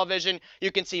cable television,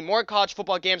 you can see more college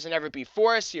football games than ever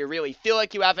before, so you really feel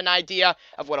like you have an idea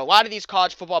of what a lot of these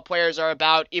college football players are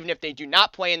about, even if they do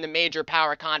not play in the major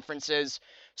power conferences.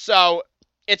 So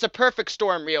it's a perfect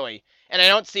storm, really, and I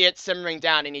don't see it simmering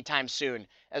down anytime soon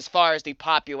as far as the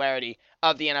popularity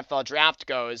of the NFL draft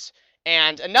goes.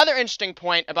 And another interesting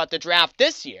point about the draft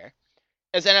this year,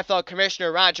 as NFL Commissioner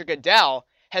Roger Goodell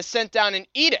has sent down an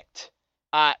edict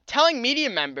telling media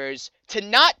members to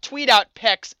not tweet out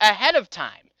picks ahead of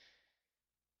time.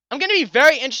 I'm going to be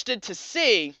very interested to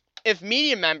see if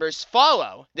media members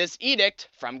follow this edict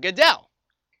from Goodell.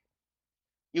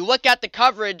 You look at the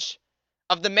coverage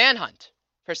of the manhunt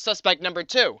for suspect number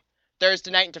 2,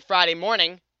 Thursday night into Friday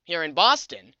morning here in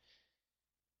Boston.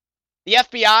 The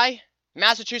FBI,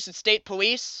 Massachusetts State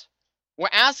Police, were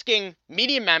asking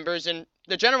media members and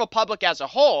the general public as a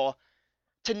whole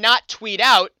to not tweet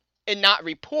out and not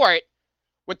report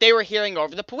what they were hearing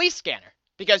over the police scanner.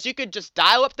 Because you could just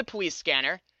dial up the police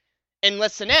scanner and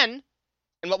listen in,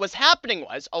 and what was happening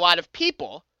was a lot of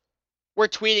people were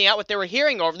tweeting out what they were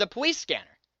hearing over the police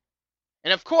scanner.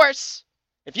 And of course,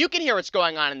 if you can hear what's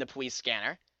going on in the police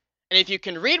scanner, and if you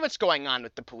can read what's going on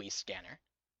with the police scanner,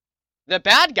 the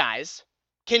bad guys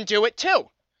can do it too.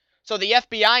 So the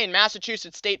FBI and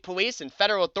Massachusetts State Police and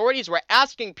federal authorities were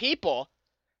asking people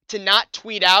to not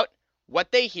tweet out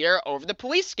what they hear over the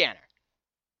police scanner.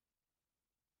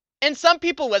 And some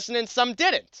people listened and some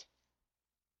didn't.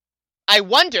 I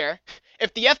wonder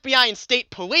if the FBI and state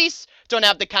police don't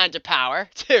have the kind of power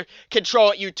to control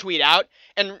what you tweet out,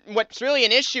 and what's really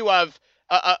an issue of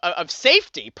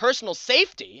safety, personal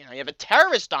safety. You have a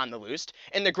terrorist on the loose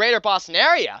in the greater Boston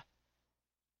area.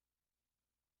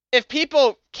 If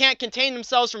people can't contain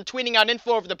themselves from tweeting out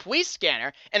info over the police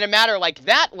scanner in a matter like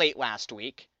that late last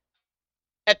week,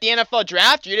 at the NFL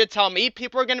draft, you're to tell me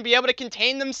people are going to be able to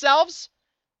contain themselves?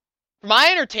 For my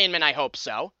entertainment, I hope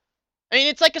so. I mean,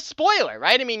 it's like a spoiler,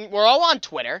 right? I mean, we're all on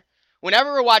Twitter.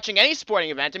 Whenever we're watching any sporting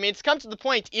event, I mean, it's come to the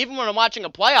point, even when I'm watching a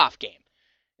playoff game.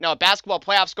 Basketball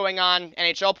playoffs going on,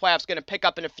 NHL playoffs going to pick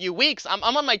up in a few weeks. I'm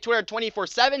on my Twitter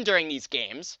 24/7 during these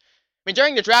games. I mean,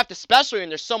 during the draft especially, when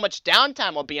there's so much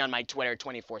downtime, I'll be on my Twitter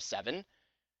 24/7.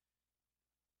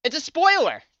 It's a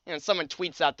spoiler. Someone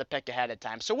tweets out the pick ahead of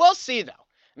time. So we'll see, though.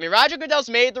 I mean, Roger Goodell's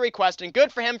made the request, and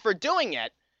good for him for doing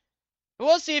it. But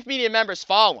we'll see if media members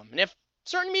follow him. And if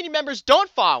certain media members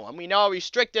don't follow him, we know how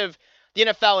restrictive the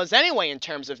NFL is anyway in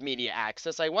terms of media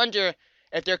access. I wonder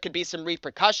if there could be some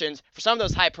repercussions for some of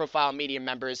those high-profile media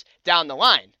members down the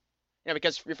line.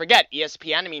 Because you forget,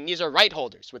 ESPN, I mean, these are right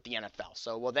holders with the NFL.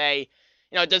 So will they,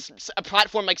 does a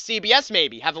platform like CBS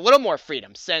maybe have a little more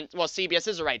freedom since, well, CBS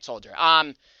is a rights holder.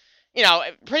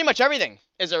 Pretty much everything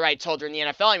is a rights holder in the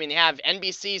NFL. I mean, they have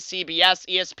NBC, CBS,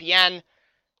 ESPN.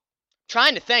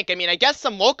 Trying to think, I mean, I guess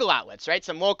some local outlets, right?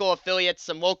 Some local affiliates,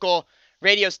 some local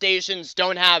radio stations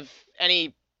don't have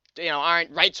any,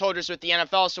 aren't rights holders with the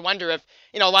NFL. So I wonder if,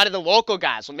 a lot of the local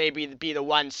guys will maybe be the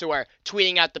ones who are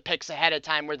tweeting out the picks ahead of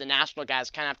time, where the national guys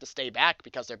kind of have to stay back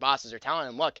because their bosses are telling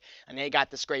them, look, and they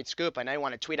got this great scoop. I know you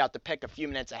want to tweet out the pick a few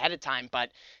minutes ahead of time,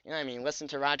 but, listen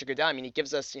to Roger Goodell. I mean, he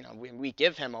gives us, we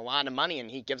give him a lot of money and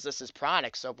he gives us his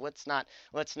product. So let's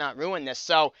not ruin this.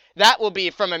 So that will be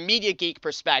from a media geek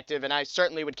perspective. And I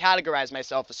certainly would categorize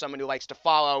myself as someone who likes to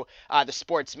follow the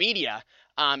sports media.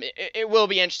 It will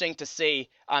be interesting to see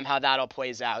how that all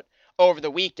plays out over the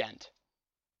weekend.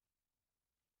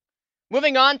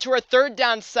 Moving on to our third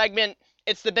down segment,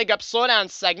 it's the Big Up Slowdown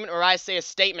segment, where I say a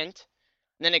statement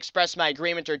and then express my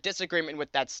agreement or disagreement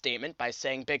with that statement by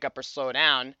saying big up or slow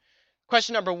down.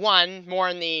 Question number one, more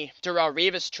on the Darrelle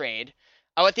Revis trade.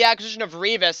 With the acquisition of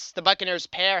Revis, the Buccaneers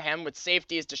pair him with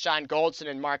safeties Deshaun Goldson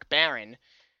and Mark Barron.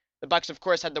 The Bucs, of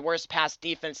course, had the worst pass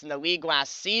defense in the league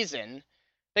last season.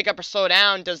 Pick up or slow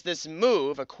down, does this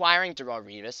move, acquiring Darrelle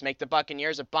Revis, make the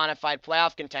Buccaneers a bona fide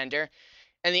playoff contender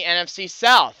in the NFC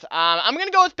South? I'm going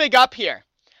to go with big up here.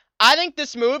 I think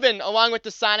this move, and along with the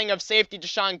signing of safety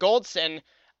Deshaun Goldson,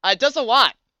 does a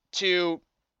lot to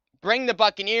bring the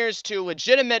Buccaneers to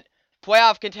legitimate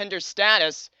playoff contender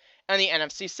status in the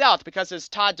NFC South. Because as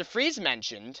Todd DeFries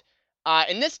mentioned,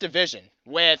 in this division,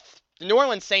 with the New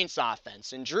Orleans Saints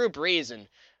offense and Drew Brees and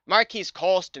Marquise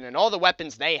Colston and all the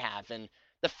weapons they have, and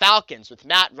the Falcons with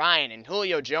Matt Ryan and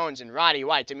Julio Jones and Roddy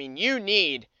White, I mean, you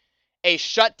need a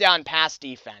shutdown pass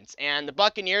defense. And the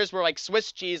Buccaneers were like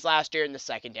Swiss cheese last year in the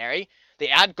secondary. They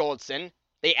add Goldson.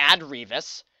 They add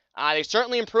Revis. They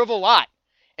certainly improve a lot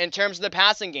in terms of the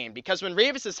passing game. Because when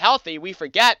Revis is healthy, we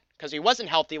forget, because he wasn't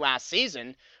healthy last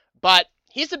season, but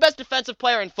he's the best defensive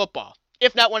player in football,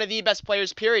 if not one of the best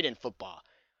players, period, in football.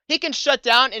 He can shut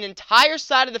down an entire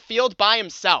side of the field by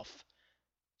himself.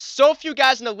 So few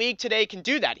guys in the league today can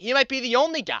do that. He might be the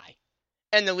only guy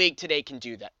in the league today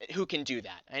who can do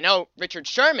that. I know Richard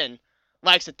Sherman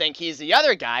likes to think he's the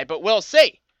other guy, but we'll see.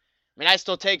 I mean, I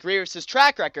still take Revis'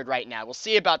 track record right now. We'll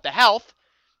see about the health,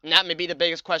 and that may be the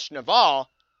biggest question of all.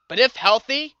 But if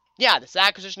healthy, yeah, this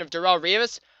acquisition of Darrelle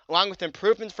Revis, along with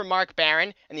improvements from Mark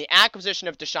Barron and the acquisition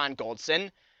of Deshaun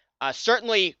Goldson,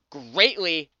 certainly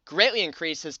greatly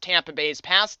increases Tampa Bay's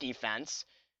pass defense.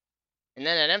 And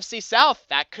then at NFC South,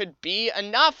 that could be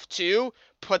enough to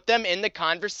put them in the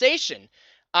conversation.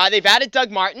 They've added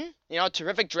Doug Martin, a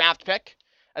terrific draft pick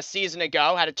a season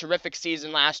ago, had a terrific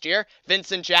season last year.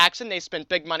 Vincent Jackson, they spent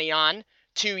big money on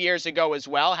 2 years ago as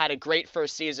well, had a great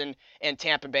first season in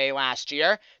Tampa Bay last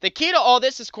year. The key to all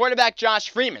this is quarterback Josh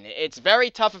Freeman. It's very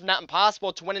tough, if not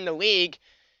impossible, to win in the league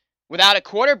without a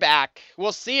quarterback.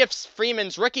 We'll see if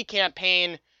Freeman's rookie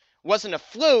campaign wasn't a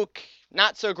fluke,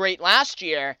 not so great last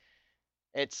year.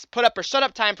 It's put up or shut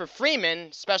up time for Freeman,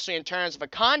 especially in terms of a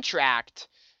contract.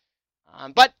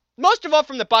 But most of all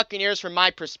from the Buccaneers, from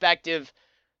my perspective,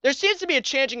 there seems to be a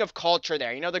changing of culture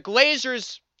there. The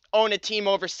Glazers own a team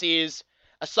overseas,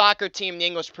 a soccer team in the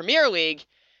English Premier League,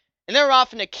 and they're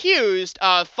often accused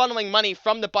of funneling money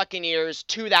from the Buccaneers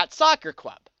to that soccer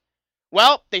club.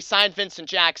 Well, they signed Vincent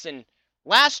Jackson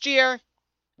last year.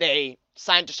 They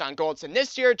signed Deshaun Goldson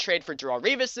this year, trade for Darrelle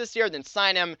Revis this year, then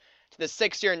sign him to the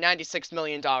 6-year, $96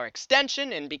 million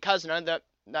extension. And because none of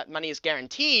that money is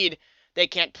guaranteed, they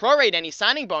can't prorate any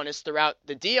signing bonus throughout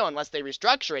the deal unless they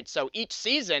restructure it. So each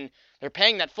season, they're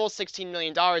paying that full $16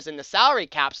 million in the salary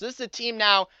cap. So this is a team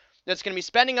now that's going to be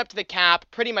spending up to the cap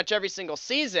pretty much every single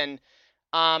season.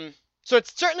 So it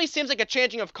certainly seems like a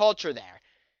changing of culture there.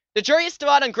 The jury is still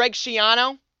out on Greg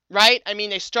Schiano, right? I mean,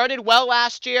 they started well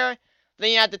last year.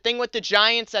 Then you had the thing with the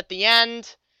Giants at the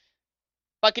end.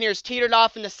 Buccaneers teetered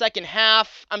off in the second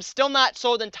half. I'm still not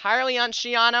sold entirely on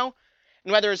Schiano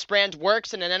and whether his brand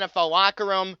works in an NFL locker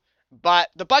room,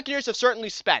 but the Buccaneers have certainly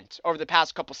spent over the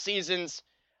past couple seasons.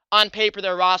 On paper,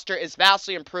 their roster is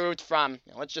vastly improved from,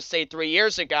 let's just say, 3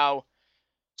 years ago.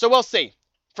 So we'll see.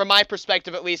 From my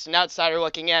perspective, at least, an outsider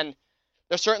looking in,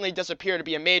 there certainly does appear to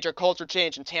be a major culture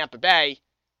change in Tampa Bay,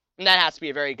 and that has to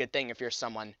be a very good thing if you're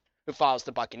someone who follows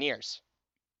the Buccaneers.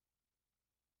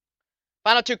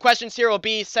 Final 2 questions here will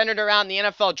be centered around the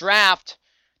NFL draft.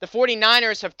 The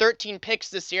 49ers have 13 picks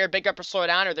this year. Big up or slow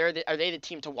down, are they the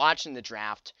team to watch in the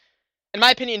draft? In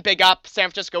my opinion, big up. San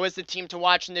Francisco is the team to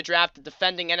watch in the draft, the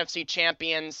defending NFC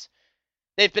champions.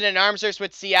 They've been in arms race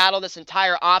with Seattle this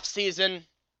entire offseason.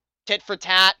 Tit for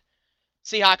tat.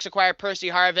 Seahawks acquire Percy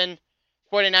Harvin.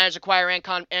 49ers acquire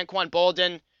Anquan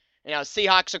Bolden.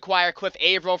 Seahawks acquire Cliff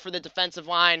Averill for the defensive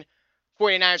line.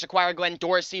 49ers acquire Glenn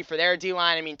Dorsey for their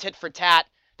D-line. I mean, tit for tat.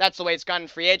 That's the way it's gone in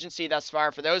free agency thus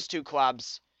far for those two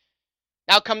clubs.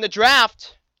 Now come the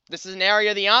draft. This is an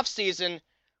area of the offseason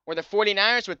where the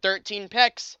 49ers with 13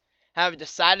 picks have a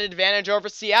decided advantage over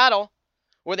Seattle.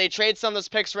 Will they trade some of those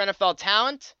picks for NFL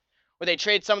talent? Will they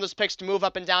trade some of those picks to move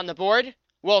up and down the board?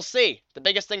 We'll see. The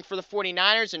biggest thing for the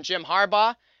 49ers and Jim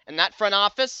Harbaugh and that front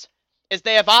office is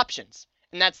they have options.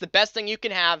 And that's the best thing you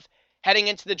can have heading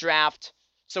into the draft.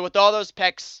 So with all those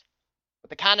picks, with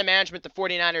the kind of management the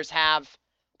 49ers have,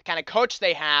 the kind of coach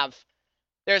they have,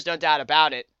 there's no doubt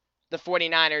about it. The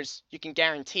 49ers, you can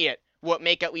guarantee it, will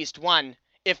make at least one,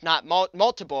 if not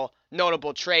multiple,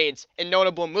 notable trades and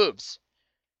notable moves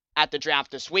at the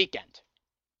draft this weekend.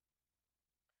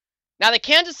 Now, the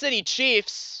Kansas City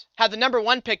Chiefs have the number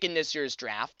 1 pick in this year's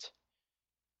draft.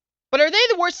 But are they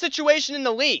the worst situation in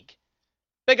the league?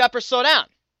 Big up or slow down.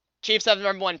 Chiefs have the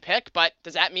number 1 pick, but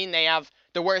does that mean they have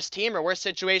the worst team or worst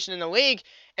situation in the league?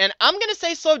 And I'm going to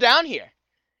say slow down here.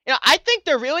 I think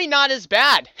they're really not as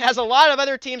bad as a lot of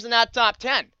other teams in that top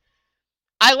 10.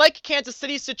 I like Kansas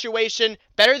City's situation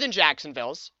better than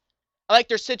Jacksonville's. I like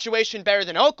their situation better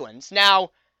than Oakland's.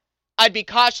 Now, I'd be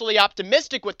cautiously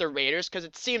optimistic with the Raiders because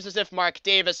it seems as if Mark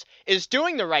Davis is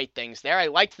doing the right things there. I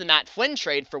liked the Matt Flynn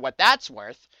trade for what that's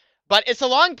worth. But it's a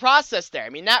long process there. I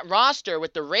mean, that roster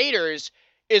with the Raiders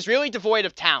is really devoid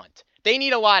of talent. They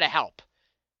need a lot of help.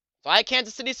 So I like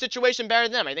Kansas City's situation better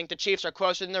than them. I think the Chiefs are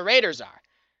closer than the Raiders are.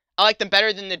 I like them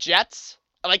better than the Jets.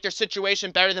 I like their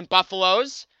situation better than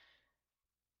Buffalo's.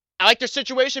 I like their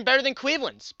situation better than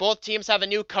Cleveland's. Both teams have a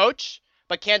new coach,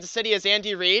 but Kansas City has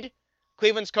Andy Reid.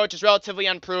 Cleveland's coach is relatively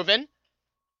unproven.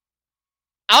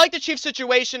 I like the Chiefs'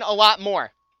 situation a lot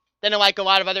more than I like a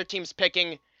lot of other teams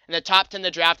picking in the top 10 of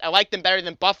the draft. I like them better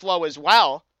than Buffalo as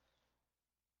well.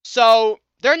 So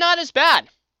they're not as bad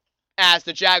as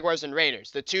the Jaguars and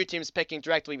Raiders, the 2 teams picking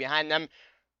directly behind them,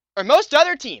 or most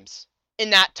other teams in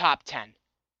that top 10.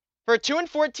 For a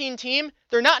 2-14 team,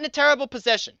 they're not in a terrible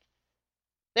position.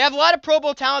 They have a lot of Pro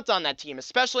Bowl talent on that team,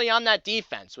 especially on that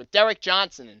defense with Derek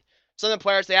Johnson and some of the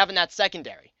players they have in that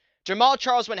secondary. Jamal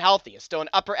Charles, when healthy, is still an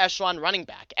upper echelon running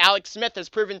back. Alex Smith has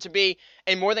proven to be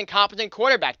a more than competent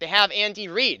quarterback. They have Andy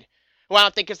Reid, who I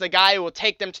don't think is the guy who will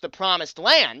take them to the promised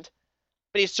land,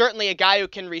 but he's certainly a guy who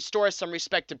can restore some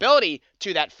respectability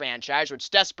to that franchise, which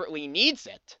desperately needs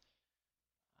it.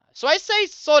 So I say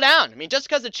slow down. I mean, just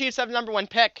because the Chiefs have the number 1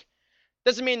 pick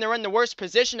doesn't mean they're in the worst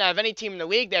position out of any team in the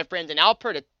league. They have Brandon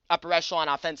Alpert, an upper echelon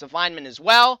offensive lineman as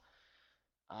well.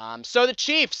 So the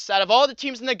Chiefs, out of all the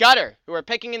teams in the gutter who are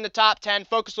picking in the top 10,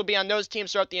 focus will be on those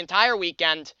teams throughout the entire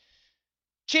weekend.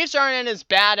 Chiefs aren't in as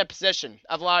bad a position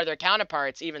of a lot of their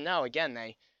counterparts, even though, again,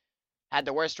 they had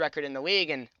the worst record in the league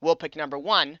and will pick number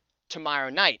 1 tomorrow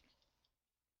night.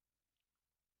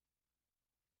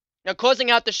 Now,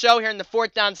 closing out the show here in the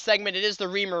 4th down segment, it is the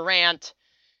Reamer Rant.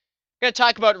 We're going to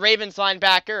talk about Ravens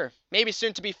linebacker, maybe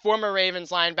soon to be former Ravens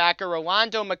linebacker,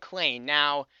 Rolando McClain.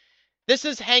 Now, this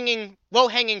is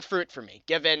low-hanging fruit for me,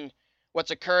 given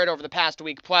what's occurred over the past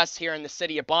week plus here in the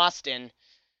city of Boston.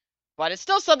 But it's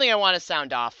still something I want to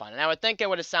sound off on, and I would think I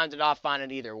would have sounded off on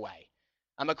it either way.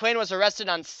 McClain was arrested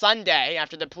on Sunday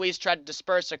after the police tried to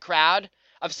disperse a crowd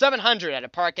of 700 at a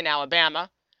park in Alabama.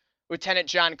 Lieutenant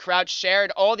John Crouch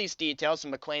shared all these details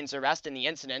of McClain's arrest and the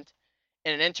incident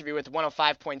in an interview with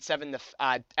 105.7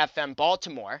 FM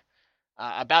Baltimore.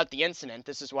 about the incident.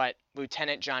 This is what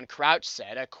Lieutenant John Crouch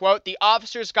said. Quote, "The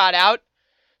officers got out,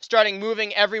 starting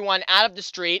moving everyone out of the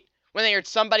street when they heard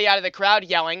somebody out of the crowd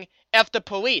yelling, 'F the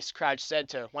police,'" Crouch said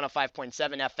to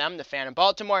 105.7 FM, The Fan in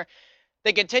Baltimore.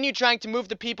 "They continued trying to move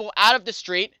the people out of the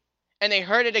street, and they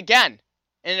heard it again,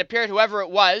 and it appeared whoever it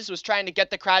was trying to get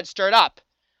the crowd stirred up.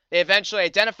 They eventually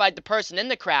identified the person in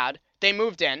the crowd. They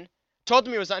moved in, told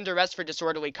him he was under arrest for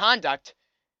disorderly conduct,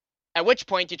 at which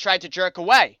point he tried to jerk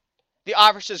away. The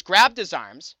officers grabbed his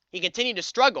arms. He continued to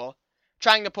struggle,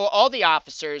 trying to pull all the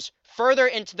officers further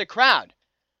into the crowd.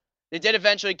 They did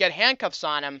eventually get handcuffs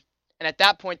on him, and at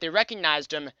that point they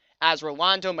recognized him as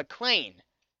Rolando McClain.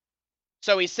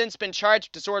 So he's since been charged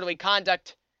with disorderly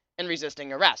conduct and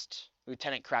resisting arrest,"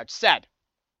 Lieutenant Crouch said.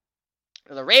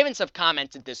 Now, the Ravens have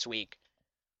commented this week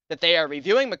that they are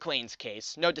reviewing McClain's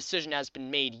case. No decision has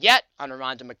been made yet on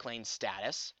Rolando McClain's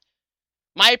status.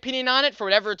 My opinion on it, for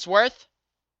whatever it's worth,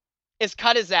 is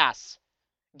cut his ass.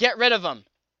 Get rid of him.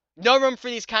 No room for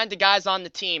these kind of guys on the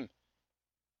team.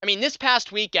 I mean, this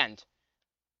past weekend,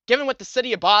 given what the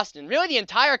city of Boston, really the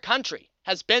entire country,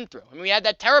 has been through. I mean, we had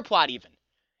that terror plot even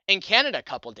in Canada a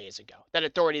couple days ago that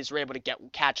authorities were able to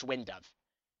catch wind of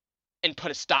and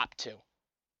put a stop to.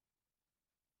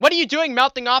 What are you doing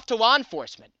mouthing off to law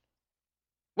enforcement?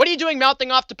 What are you doing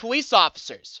mouthing off to police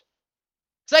officers?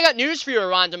 Because I got news for you,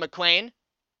 Rolando McClain.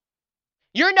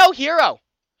 You're no hero.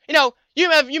 You know,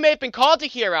 you may have been called a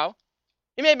hero.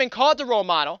 You may have been called a role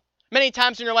model many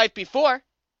times in your life before.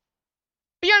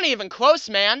 But you're not even close,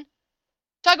 man.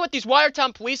 Talk about these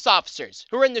Watertown police officers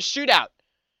who were in the shootout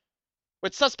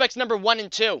with suspects number 1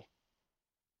 and 2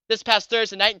 this past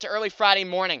Thursday night into early Friday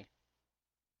morning.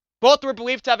 Both were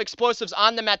believed to have explosives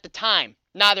on them at the time.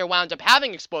 Neither wound up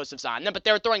having explosives on them, but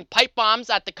they were throwing pipe bombs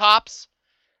at the cops,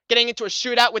 getting into a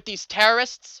shootout with these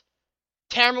terrorists.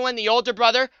 Tamerlan, the older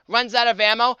brother, runs out of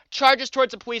ammo, charges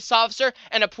towards a police officer,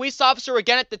 and a police officer,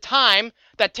 again at the time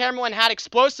that Tamerlan had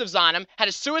explosives on him, had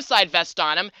a suicide vest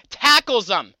on him, tackles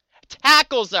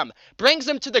him, brings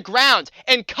him to the ground,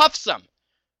 and cuffs him.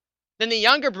 Then the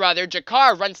younger brother,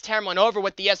 Jakar, runs Tamerlan over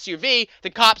with the SUV. The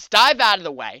cops dive out of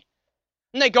the way.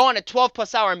 And they go on a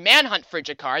 12-plus hour manhunt for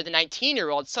Jakar, the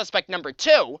 19-year-old suspect number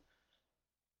 2.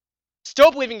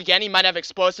 Still believing again he might have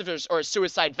explosives or a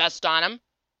suicide vest on him.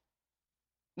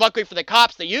 Luckily for the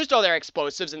cops, they used all their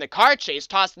explosives in the car chase,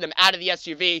 tossing them out of the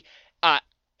SUV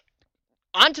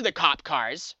onto the cop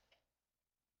cars.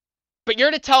 But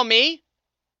you're to tell me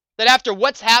that after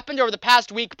what's happened over the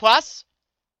past week plus,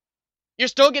 you're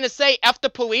still going to say F the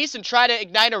police and try to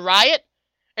ignite a riot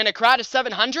in a crowd of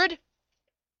 700?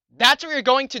 That's what you're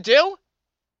going to do?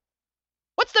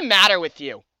 What's the matter with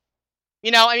you?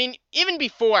 You know, I mean, even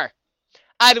before,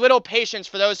 I had little patience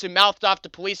for those who mouthed off to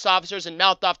police officers and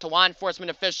mouthed off to law enforcement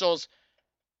officials.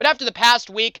 But after the past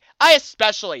week, I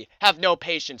especially have no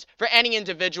patience for any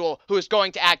individual who is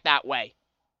going to act that way.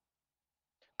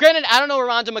 Granted, I don't know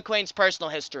Rolando McClain's personal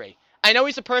history. I know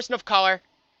he's a person of color.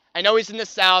 I know he's in the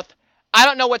South. I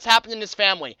don't know what's happened in his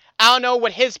family. I don't know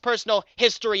what his personal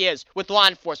history is with law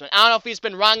enforcement. I don't know if he's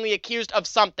been wrongly accused of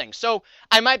something. So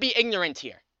I might be ignorant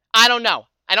here. I don't know.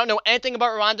 I don't know anything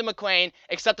about Rolando McClain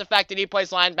except the fact that he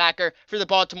plays linebacker for the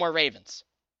Baltimore Ravens.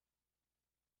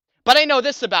 But I know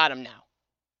this about him now.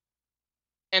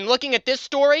 And looking at this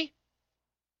story,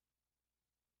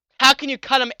 how can you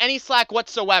cut him any slack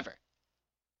whatsoever?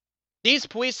 These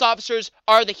police officers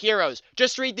are the heroes.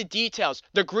 Just read the details,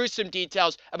 the gruesome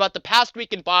details about the past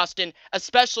week in Boston,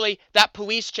 especially that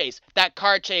police chase, that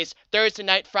car chase, Thursday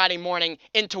night, Friday morning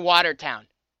into Watertown.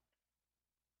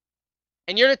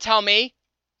 And you're to tell me,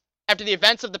 after the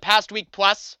events of the past week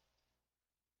plus,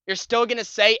 you're still going to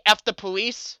say F the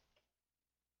police?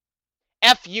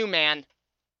 F you, man.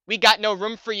 We got no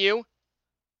room for you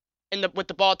with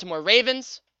the Baltimore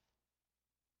Ravens,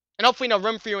 and hopefully no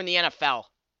room for you in the NFL.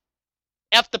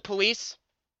 F the police.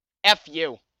 F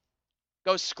you.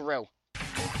 Go screw.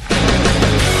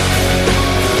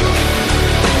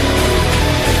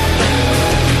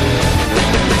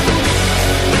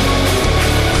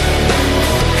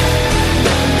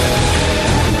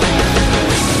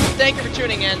 Thank you for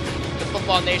tuning in to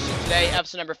Football Nation today,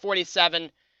 episode number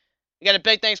 47. Again, a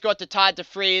big thanks go out to Todd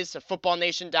DeFries of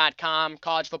FootballNation.com,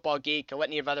 College Football Geek, a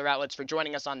litany of other outlets for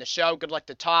joining us on the show. Good luck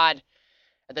to Todd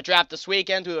at the draft this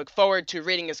weekend. We look forward to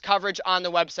reading his coverage on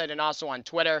the website and also on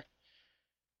Twitter.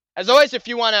 As always, if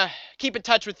you want to keep in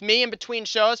touch with me in between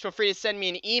shows, feel free to send me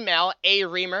an email,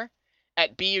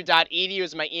 areamer@bu.edu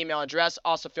is my email address.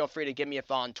 Also, feel free to give me a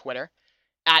follow on Twitter.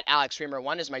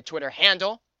 @AlexReamer1 is my Twitter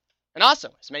handle. And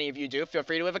also, as many of you do, feel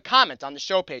free to leave a comment on the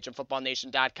show page on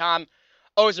FootballNation.com.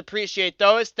 Always appreciate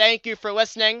those. Thank you for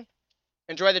listening.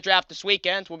 Enjoy the draft this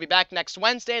weekend. We'll be back next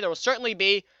Wednesday. There will certainly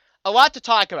be a lot to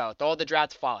talk about with all the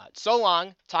draft fallout. So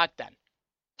long. Talk then.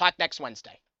 Talk next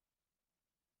Wednesday.